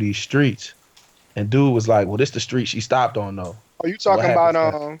ran through these streets." And dude was like, "Well, this the street she stopped on though. are you So what talking about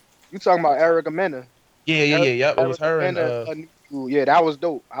happens next?" you talking about Erica Mena? Yeah. It was Erica her and Mena, a new dude. Yeah, that was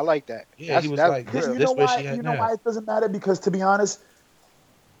dope. I like that. yeah. He was That's like, You "This real. know this where why? she at You know now." why it doesn't matter? Because to be honest,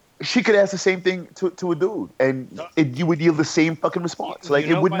 she could ask the same thing to a dude, and you would yield the same fucking response. Like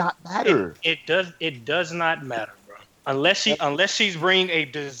You it know would what? not matter. It does not matter, bro. Unless she's bringing a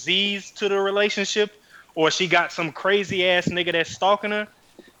disease to the relationship, or she got some crazy ass nigga that's stalking her.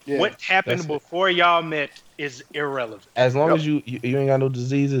 Yeah. What happened That's it. before y'all met is irrelevant. As long Yep. as you ain't got no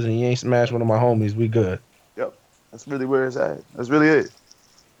diseases and you ain't smashed one of my homies, we good. Yep, that's really where it's at. That's really it.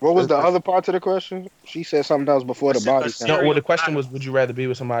 What was the other part to the question? She said something else before the body count. No, well, the question was, would you rather be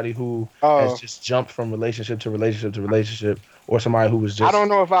with somebody who has just jumped from relationship to relationship to relationship, or somebody who was I just don't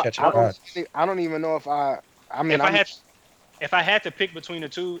know if catching bodies? I don't even know if I I mean, if I had to pick between the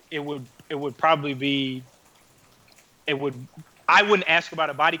two, it would probably be it would I wouldn't ask about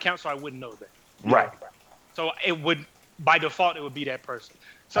a body count, so I wouldn't know that. Right. So it would by default it would be that person. I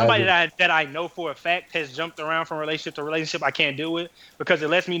Somebody agree. that I know for a fact has jumped around from relationship to relationship, I can't deal with because it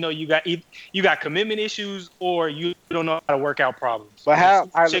lets me know you got commitment issues or you don't know how to work out problems. but And as how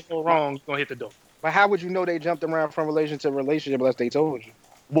soon as shit go wrong, you're gonna hit the door. but how would you know they jumped around from relationship to relationship unless they told you?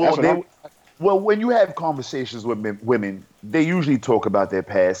 Well, That's what they I'm. well when you have conversations with women, they usually talk about their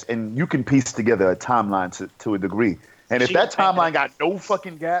past, and you can piece together a timeline to a degree. And if She that gonna have timeline that. got no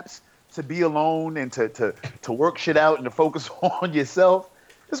fucking gaps to be alone and to work shit out and to focus on yourself,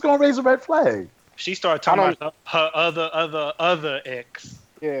 it's gonna raise a red flag. She started I talking don't. about her other ex.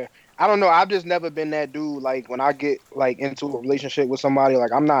 Yeah. I don't know. I've just never been that dude. Like when I get like into a relationship with somebody,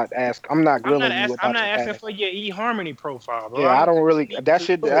 like I'm not grilling you I'm about not your asking past. for your eHarmony profile, bro. Yeah, I I don't don't really. need That to.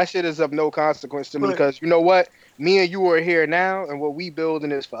 shit. But That shit is of no consequence to me but because you know what? Me and you are here now, and what we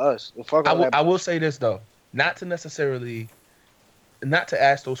building is for us. Well, fuck I all will that. I will say this though, not to necessarily not to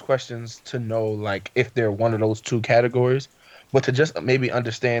ask those questions to know like if they're one of those two categories, but to just maybe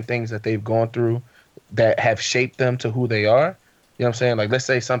understand things that they've gone through that have shaped them to who they are. You know what I'm saying? Like let's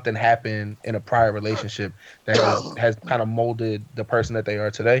say something happened in a prior relationship that has kind of molded the person that they are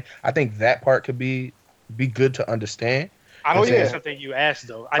today. I think that part could be good to understand. I You know Oh don't what I'm think saying? that's yeah, something you asked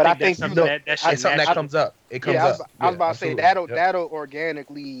though. I but I think that's think you something know. No, that I, it's should something that I naturally. comes up. It comes Yeah, up. I was Yeah, about to say absolutely. Yep. that'll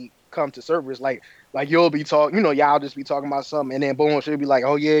organically come to surface. Like you'll be talking, y'all just be talking about something, and then boom, she'll be like,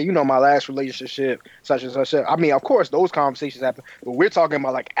 "Oh yeah, my last relationship, such and such." I mean, of course, those conversations happen, but we're talking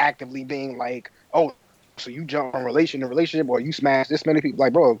about like actively being like, "Oh, so you jump from relation to relationship, or you smash this many people?"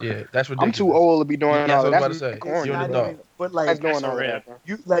 Like, bro, Yeah, that's I'm too ridiculous. old to be doing Yeah, that's all what that. I was about That's to mad say. it's You're corny, an not bro. adult. even. But That's like That's doing so all of real. that, bro.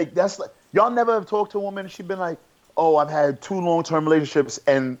 you like that's like y'all never have talked to a woman and she's been like, oh, I've had two long-term relationships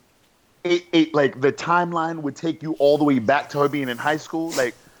and it like the timeline would take you all the way back to her being in high school.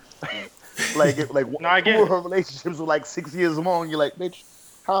 Like No, I two get of it. her relationships were like 6 years long. You're like, bitch,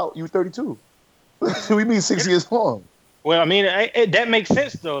 how you 32? So we mean 6 years long. Well, I mean, that makes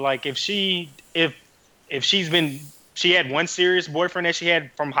sense though. Like if she had one serious boyfriend that she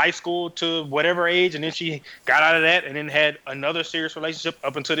had from high school to whatever age, and then she got out of that, and then had another serious relationship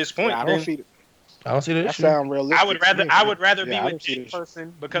up until this Yeah, point, I don't then see I don't see the that issue. sound realistic to me. I would rather be Yeah, I with don't see that this.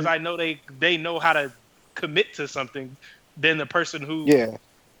 person because I know they know how to commit to something than the person who Yeah,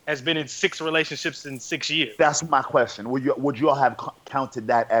 has been in 6 relationships in 6 years. That's my question. Would you all have counted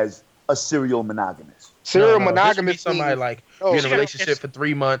that as a serial monogamous? No, serial no, this would be monogamous somebody means like you're oh in a She got relationship for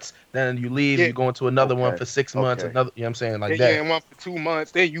 3 months, then you leave, yeah. you go into another one Okay. for 6 months, Okay. another, you know what I'm saying? Like Then you that. in one for 2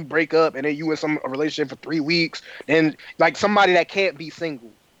 months. Then you break up, and then you in a relationship for 3 weeks. Then like somebody that can't be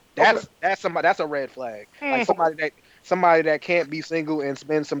single. Okay. That's somebody. That's a red flag. Like Mm. somebody that can't be single and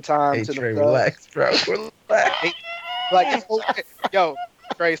spend some time Hey to Trey, themselves. relax, bro. Like Relax. it's okay. Yo,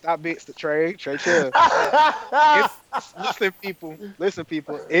 Trey, stop being Trey, chill. It's listen, people.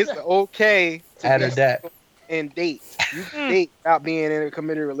 It's okay to be Added that. single and date. You can Mm. date without being in a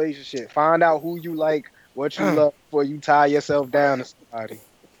committed relationship. Find out who you like, what you Mm. love before you tie yourself down to somebody.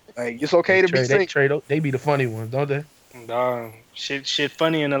 Like it's Hey okay to be Trey, single. they be the funny ones, don't they? Dog, shit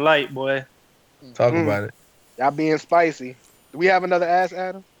funny in the light, boy. Talk Mm, about it. y'all being spicy. Do we have another ask,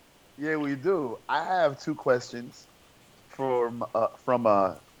 Adam? Yeah, we do. I have two questions from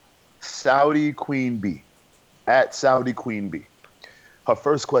Saudi Queen B at Saudi Queen B. Her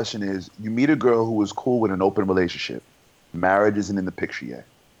first question is: you meet a girl who is cool with an open relationship. Marriage isn't in the picture yet.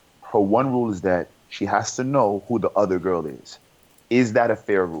 Her one rule is that she has to know who the other girl is. Is that a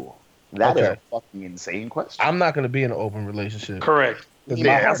fair rule? That is a Okay. fucking insane question. I'm not gonna be in an open relationship Correct. because Me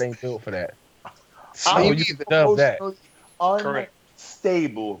my neither. heart Yes. ain't built for that. I'm So Me you too can neither. dub that. emotionally Correct.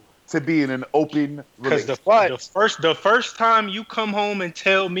 unstable to be in an open Cause the relationship. But the first the first time you come home and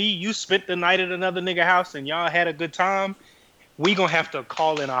tell me you spent the night at another nigga house and y'all had a good time, we gonna have to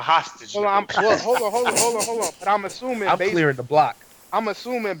call in a hostage well, negotiation. hold on. But I'm clearing the block. I'm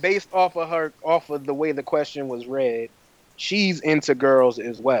assuming based off of the way the question was read, she's into girls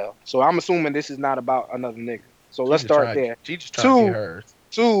as well. So I'm assuming this is not about another nigga. So let's start there. She just trying to get Two, hers.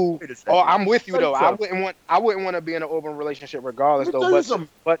 two. Wait a Oh, second. I'm with you Let me though. tell you I wouldn't want to be in an open relationship let regardless me though. tell you something.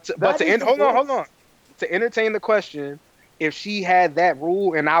 But That to is end, the worst. hold on. To entertain the question, if she had that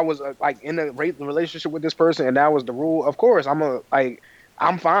rule and I was like in a relationship with this person and that was the rule, of course I'm fine.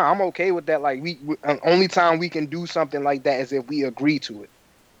 I'm okay with that. Like only time we can do something like that is if we agree to it.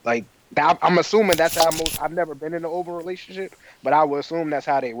 Like I'm assuming that's how most. I've never been in an open relationship, but I would assume that's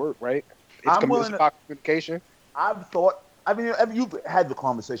how they work, right? I'm It's willing to. about communication. I've thought. I mean, you've had the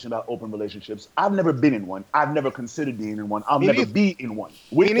conversation about open relationships. I've never been in one. I've never considered being in one. I'll Me never neither. be in one. Me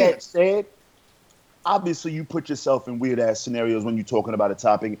With neither. that said, obviously you put yourself in weird ass scenarios when you're talking about a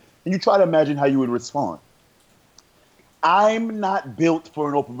topic, and you try to imagine how you would respond. I'm not built for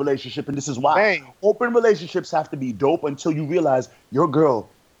an open relationship, and this is why. Dang. Open relationships have to be dope until you realize your girl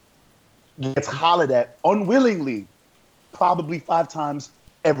gets hollered at unwillingly, probably 5 times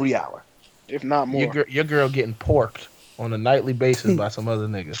every hour. If not more. Your girl getting porked on a nightly basis by some other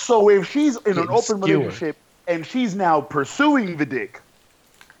niggas. So if she's in an Getting open skewered. relationship and she's now pursuing the dick,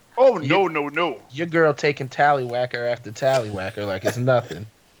 oh no, no, no. Your girl taking tallywhacker after tallywhacker like it's nothing.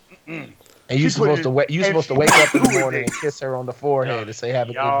 Mm-mm. And you She put supposed it- to wake and she up in the do it, morning and kiss her on the forehead and say have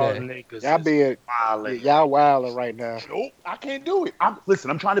a Y'all good day. niggas Y'all is being wildin'. y'all wilding right now. Nope, I can't do it. I'm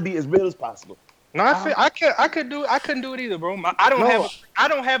trying to be as real as possible. No, I couldn't do it either, bro. I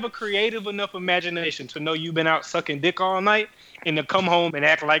don't have a creative enough imagination to know you've been out sucking dick all night and to come home and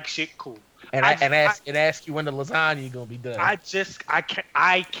act like shit cool. And ask you when the lasagna gonna be done.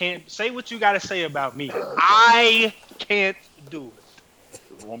 I can't say what you gotta say about me. I can't do it.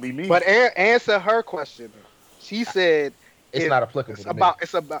 It won't be me. But answer her question. She said it's not applicable. it's to about me.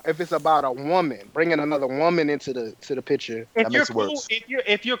 it's about if it's about a woman, bringing another woman into the picture. If That you're makes it cool, worse.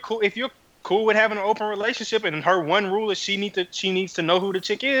 if you're cool with having an open relationship and her one rule is she needs to know who the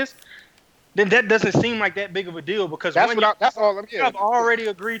chick is, then that doesn't seem like that big of a deal because That's all I'm you getting. have already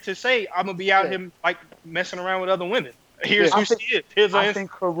agreed to say I'm gonna be out here like messing around with other women. Here's Yeah. who she is. Here's her I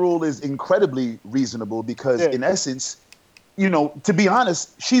think her rule is incredibly reasonable because, in essence, to be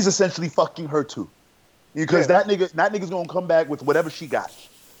honest, she's essentially fucking her too, because that nigga's gonna come back with whatever she got.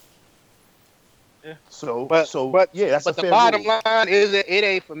 Yeah. But yeah, that's a the fair bottom rule. line is that it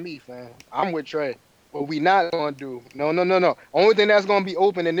ain't for me, fam. I'm with Trey. What we not gonna do? No. Only thing that's gonna be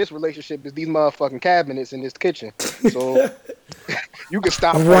open in this relationship is these motherfucking cabinets in this kitchen. So you can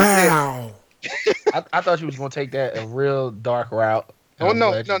stop right there. Wow. I thought you was gonna take that a real dark route. Oh I'm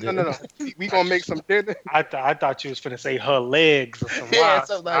no. glad you didn't. We gonna make some dinner. I thought you was finna say her legs or some Yeah, wild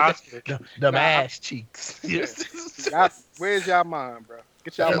something like shit. that. Them Nah, ass cheeks. Where's y'all mind, bro?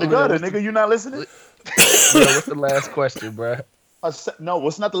 Get y'all In the mind. gutter, nigga, you not listening? Yeah, what's the last question, bro? No,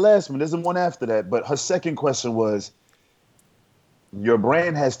 it's not the last one. There's one after that. But her second question was, your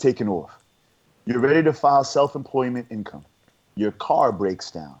brand has taken off. You're ready to file self-employment income. Your car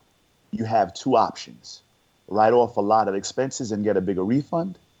breaks down. You have two options. Write off a lot of expenses and get a bigger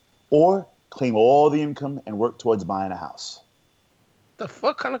refund, or claim all the income and work towards buying a house. The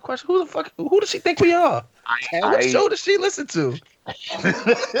fuck kind of question? Who does she think we are? What show does she listen to? You sure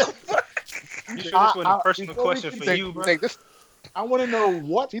this wasn't a personal before we question for continue, you, bro? I want to know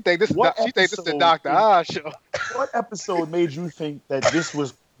what She think this What she think this the episode Dr. is- Oz show. what episode made you think that this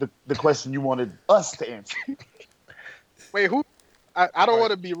was the question you wanted us to answer. Wait, who? I don't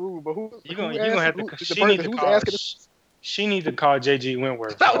want to be rude, but who? You who gonna have to. who- the She person need to who's call. asking this? She need to call JG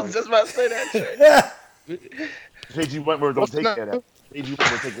Wentworth. I was just about to say that shit. JG Wentworth don't What's take the- care of that. JG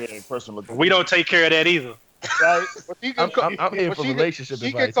Wentworth take care of that personal. We don't take care of that either. Right? But she can call- I'm here but for she can- relationship She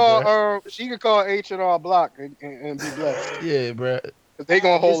advice. can call bruh. she can call H&R Block and be blessed. Yeah, bro. 'Cause they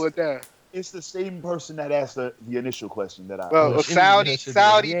gonna hold it down. It's the same person that asked the initial question that I. Well, Well, she needs to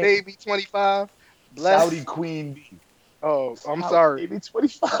Saudi be- baby 25. Bless. Saudi Queen B. Oh, I'm Saudi sorry. Baby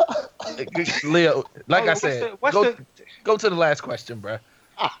 25. Leo, like I What's said, the- go to the last question, bro.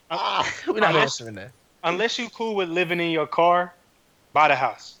 We're not answering that. Unless you cool with living in your car, buy the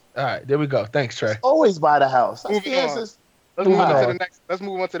house. All right, there we go. Thanks, Trey. Always buy the house. That's Moving the on. answers. Let's move on to on. the next. Let's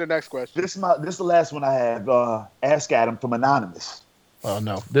move on to the next question. This is the last one I have. Ask Adam from Anonymous. Oh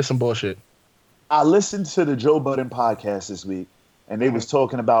no, this some bullshit. I listened to the Joe Budden podcast this week, and they was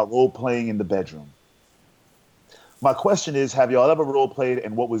talking about role playing in the bedroom. My question is, have y'all ever role played,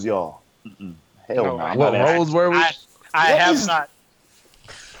 and what was y'all? Hell no. I'm What not asking. roles were we? I What have is- not.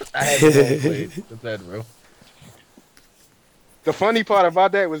 I had role played the bedroom. The funny part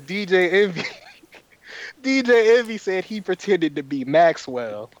about that was DJ Envy. DJ Envy said he pretended to be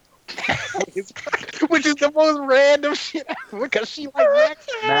Maxwell, which is the most random shit ever because she like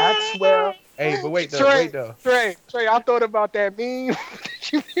Maxwell. Maxwell. Hey, but wait Trey, though. Trey, I thought about that meme.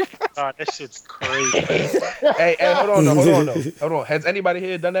 God, that shit's crazy. Hey, hold on. Has anybody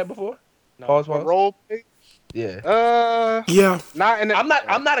here done that before? No. Pause. A role play? Yeah. Yeah. Not in the,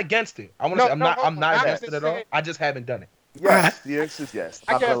 I'm not against it. I want to No, say I'm no, not I against it at all. understand. I just haven't done it. Yes, the answer is yes.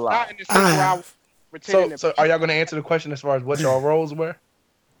 I Not guess gonna lie. not in the sense where I was pretending So are y'all gonna answer the question as far as what y'all roles were?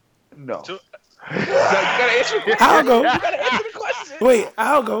 No. So- You gotta answer the question. I'll go. You gotta answer the question. Wait,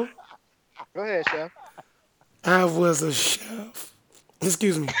 I'll go. Go ahead, Chef. I was a chef.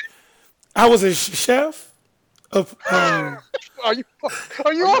 Excuse me. I was a chef of Are you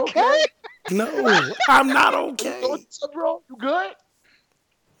okay? no, I'm not okay. What's up, bro? You good?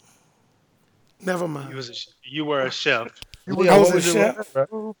 Never You mind. you were a chef. You was I Leo, was what a was your chef. role,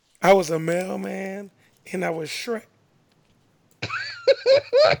 bro? I was a mailman, and I was Shrek.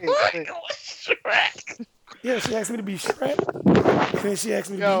 Wait, wait. Shrek. Yeah, she asked me to be Shrek, and then she asked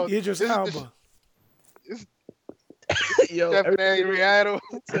me to be Yo, Idris this is the Alba. this Yo, chef in everybody Angry need Idol. to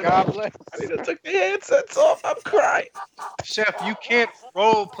headset God off. bless. I need to take the headsets off. I'm crying. Chef, you can't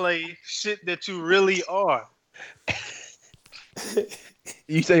role play shit that you really are.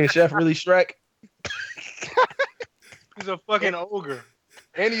 You saying Chef really Shrek? He's a And, fucking ogre.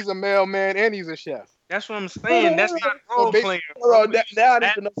 and he's a mailman and he's a chef. That's what I'm saying. That's Hold not So role basically, playing, bro. on, You now just I need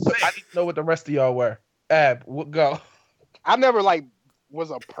act to know. I sick. need to know what the rest of y'all were. Ab, go. I never like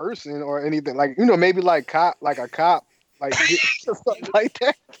was a person or anything. Like maybe like like a cop, like get something like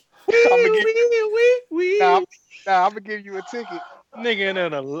that. I'm gonna Wee give wee now. wee. Now I'm gonna give you a ticket. Nigga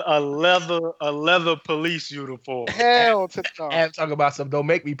in a leather police uniform. Hell to no. Ab talking about some. Don't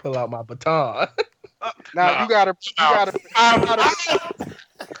make me pull out my baton. Now Nah. you gotta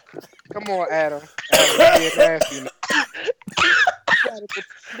come on, Adam. Adam, you being nasty now.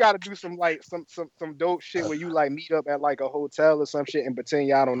 You gotta do some like some dope shit where you like meet up at like a hotel or some shit and pretend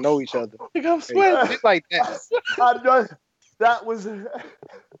y'all don't know each other. Think I'm Hey, sweating. shit like that. I know that was.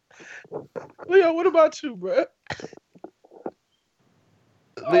 Leo, what about you, bro?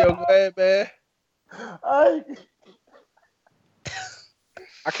 Leo, go ahead, man. I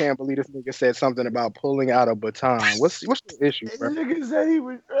I can't believe this nigga said something about pulling out a baton. What's your issue, the bro? nigga said he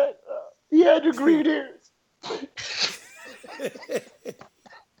was. He had the green ears.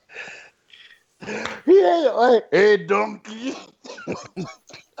 He had like, hey, donkey.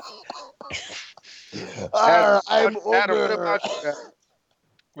 Adam, I'm Adam, what ogre. about you? Adam?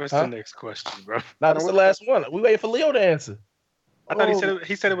 What's the Huh? next question, bro? Now Adam, this is what the about last one. We waiting for Leo to answer. I thought Oh,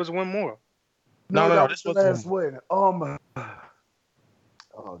 he said it was one more. No, no, no, that no. was This the was last one.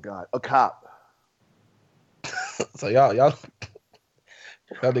 Oh God, a cop. so y'all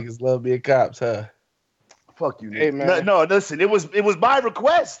niggas love being cops, huh? Fuck you, Hey nigga. No, man, no, listen, it was my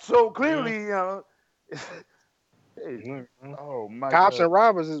request, so clearly, hey, Mm-hmm. oh my Cops God. and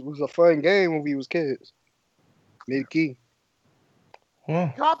Robbers was a fun game when we was kids. Mid key.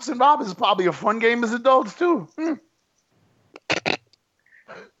 Well, Cops and robbers is probably a fun game as adults too.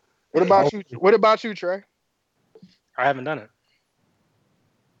 What about you? What about you, Trey? I haven't done it.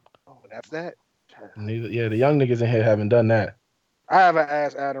 Oh, that's that. neither, yeah, the young niggas in here haven't done that. I haven't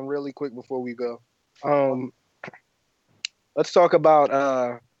asked Adam really quick before we go. Um, let's talk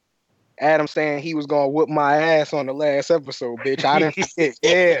about Adam saying he was gonna whoop my ass on the last episode, bitch. I didn't forget.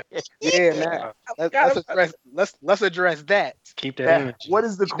 Yeah, yeah. Now Got him. let's address that. Keep that Yeah. energy. What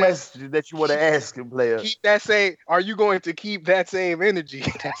is the Keep that question that you want to ask him, player? keep that same. Are you going to keep that same energy?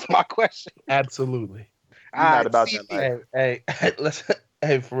 That's my question. Absolutely. You're not I about see that it. life. Hey, let's.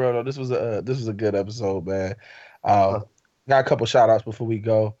 Hey, for real though, this was a good episode, man. Uh, Got a couple shout outs before we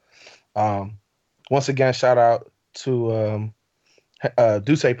go. Um, once again, shout out to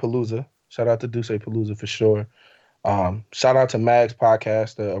Duce Palooza. Shout out to Duce Palooza for sure. Shout out to Mag's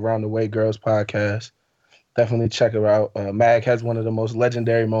podcast, the Around the Way Girls podcast. Definitely check her out. Mag has one of the most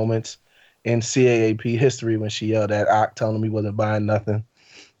legendary moments in CAAP history when she yelled at Ock, telling him he wasn't buying nothing.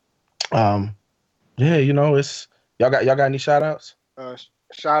 Yeah, it's y'all got any shout outs? Uh,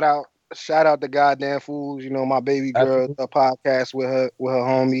 shout out, shout out the goddamn fools. My baby girl, Absolutely. a podcast with her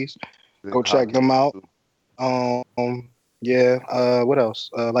homies. Go check them out. Yeah. What else?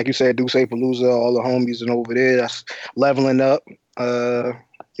 Like you said, do say Palooza, all the homies and over there. That's leveling up.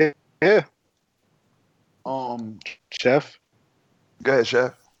 Yeah, yeah. um, Chef, go ahead,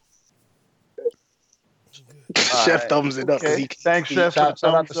 chef. All Chef right. thumbs it up because Okay. he can't Thanks, see. chef, for the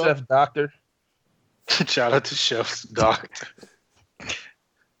Shout out to thumbs up. Chef Doctor. Shout out to Chef's doctor.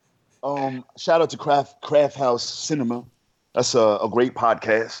 Shout out to Craft House Cinema. That's a great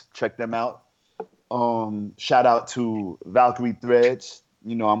podcast. Check them out. Shout out to Valkyrie Threads.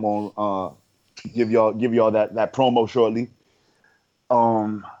 I'm gonna give y'all that promo shortly.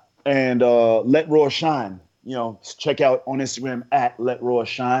 And Let Raw Shine. Check out on Instagram at Let Raw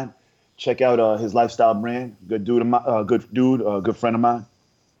Shine. Check out his lifestyle brand. Good dude, good friend of mine.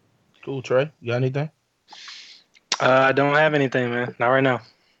 Cool, Trey. You got anything? I don't have anything, man. Not right now.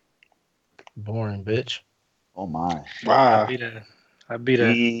 Boring, bitch. Oh my. I Wow. beat a. I beat a.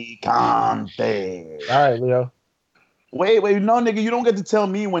 Picante. All right, Leo. Wait, no, nigga, you don't get to tell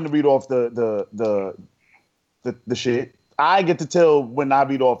me when to read off the shit. I get to tell when I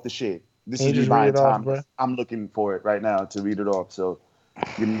read off the shit. This Can you is me just read buying it off, time. bro? I'm looking for it right now to read it off. So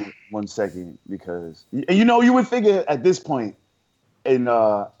give me 1 second because and you would figure at this point in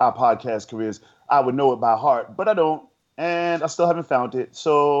our podcast careers I would know it by heart, but I don't, and I still haven't found it.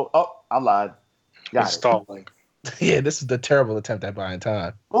 So I lied. Got He's it. stalling. Yeah, this is the terrible attempt at buying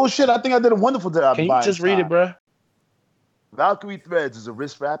time. Oh shit! I think I did a wonderful job Can you buying just read it, time. bruh? Valkyrie Threads is a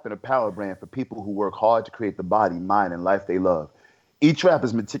wrist wrap and a power brand for people who work hard to create the body, mind, and life they love. Each wrap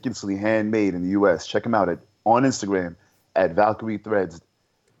is meticulously handmade in the U.S. Check them out on Instagram at Valkyrie Threads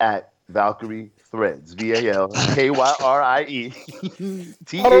at Valkyrie Threads VALKYRIE I don't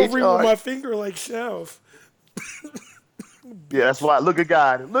THR. read with my finger like Shelf. Yeah, that's Bitch. why. Look at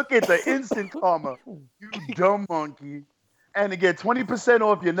God. Look at the instant karma. You dumb monkey. And to get 20%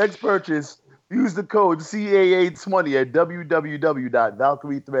 off your next purchase, use the code CAA20 at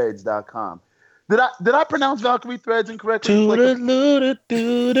www.valkyriethreads.com. Did I pronounce Valkyrie Threads incorrectly? Like the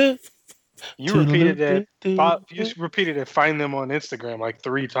Toodaloo-doo-doo. You repeated that. You Toodaloo-doo-doo. repeated it. Find them on Instagram like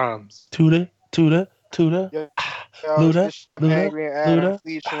 3 times. Tuda, tuda, tuda. Yo, Ah, it's Luda, this Luda, Angry and Adam Luda.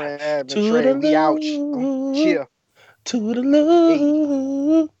 featuring Ab and Trey. We out. Toodaloo, Chill. Hey.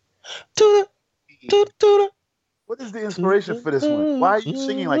 toodaloo, tuda, tuda, tuda, what is the inspiration for this one? Why are you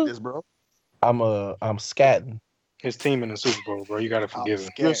singing like toodaloo. this, bro? I'm scatting. His team in the Super Bowl, bro. You gotta I'm forgive him.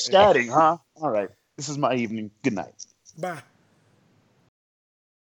 You're scared. scatting, huh? All right. This is my evening. Good night. Bye.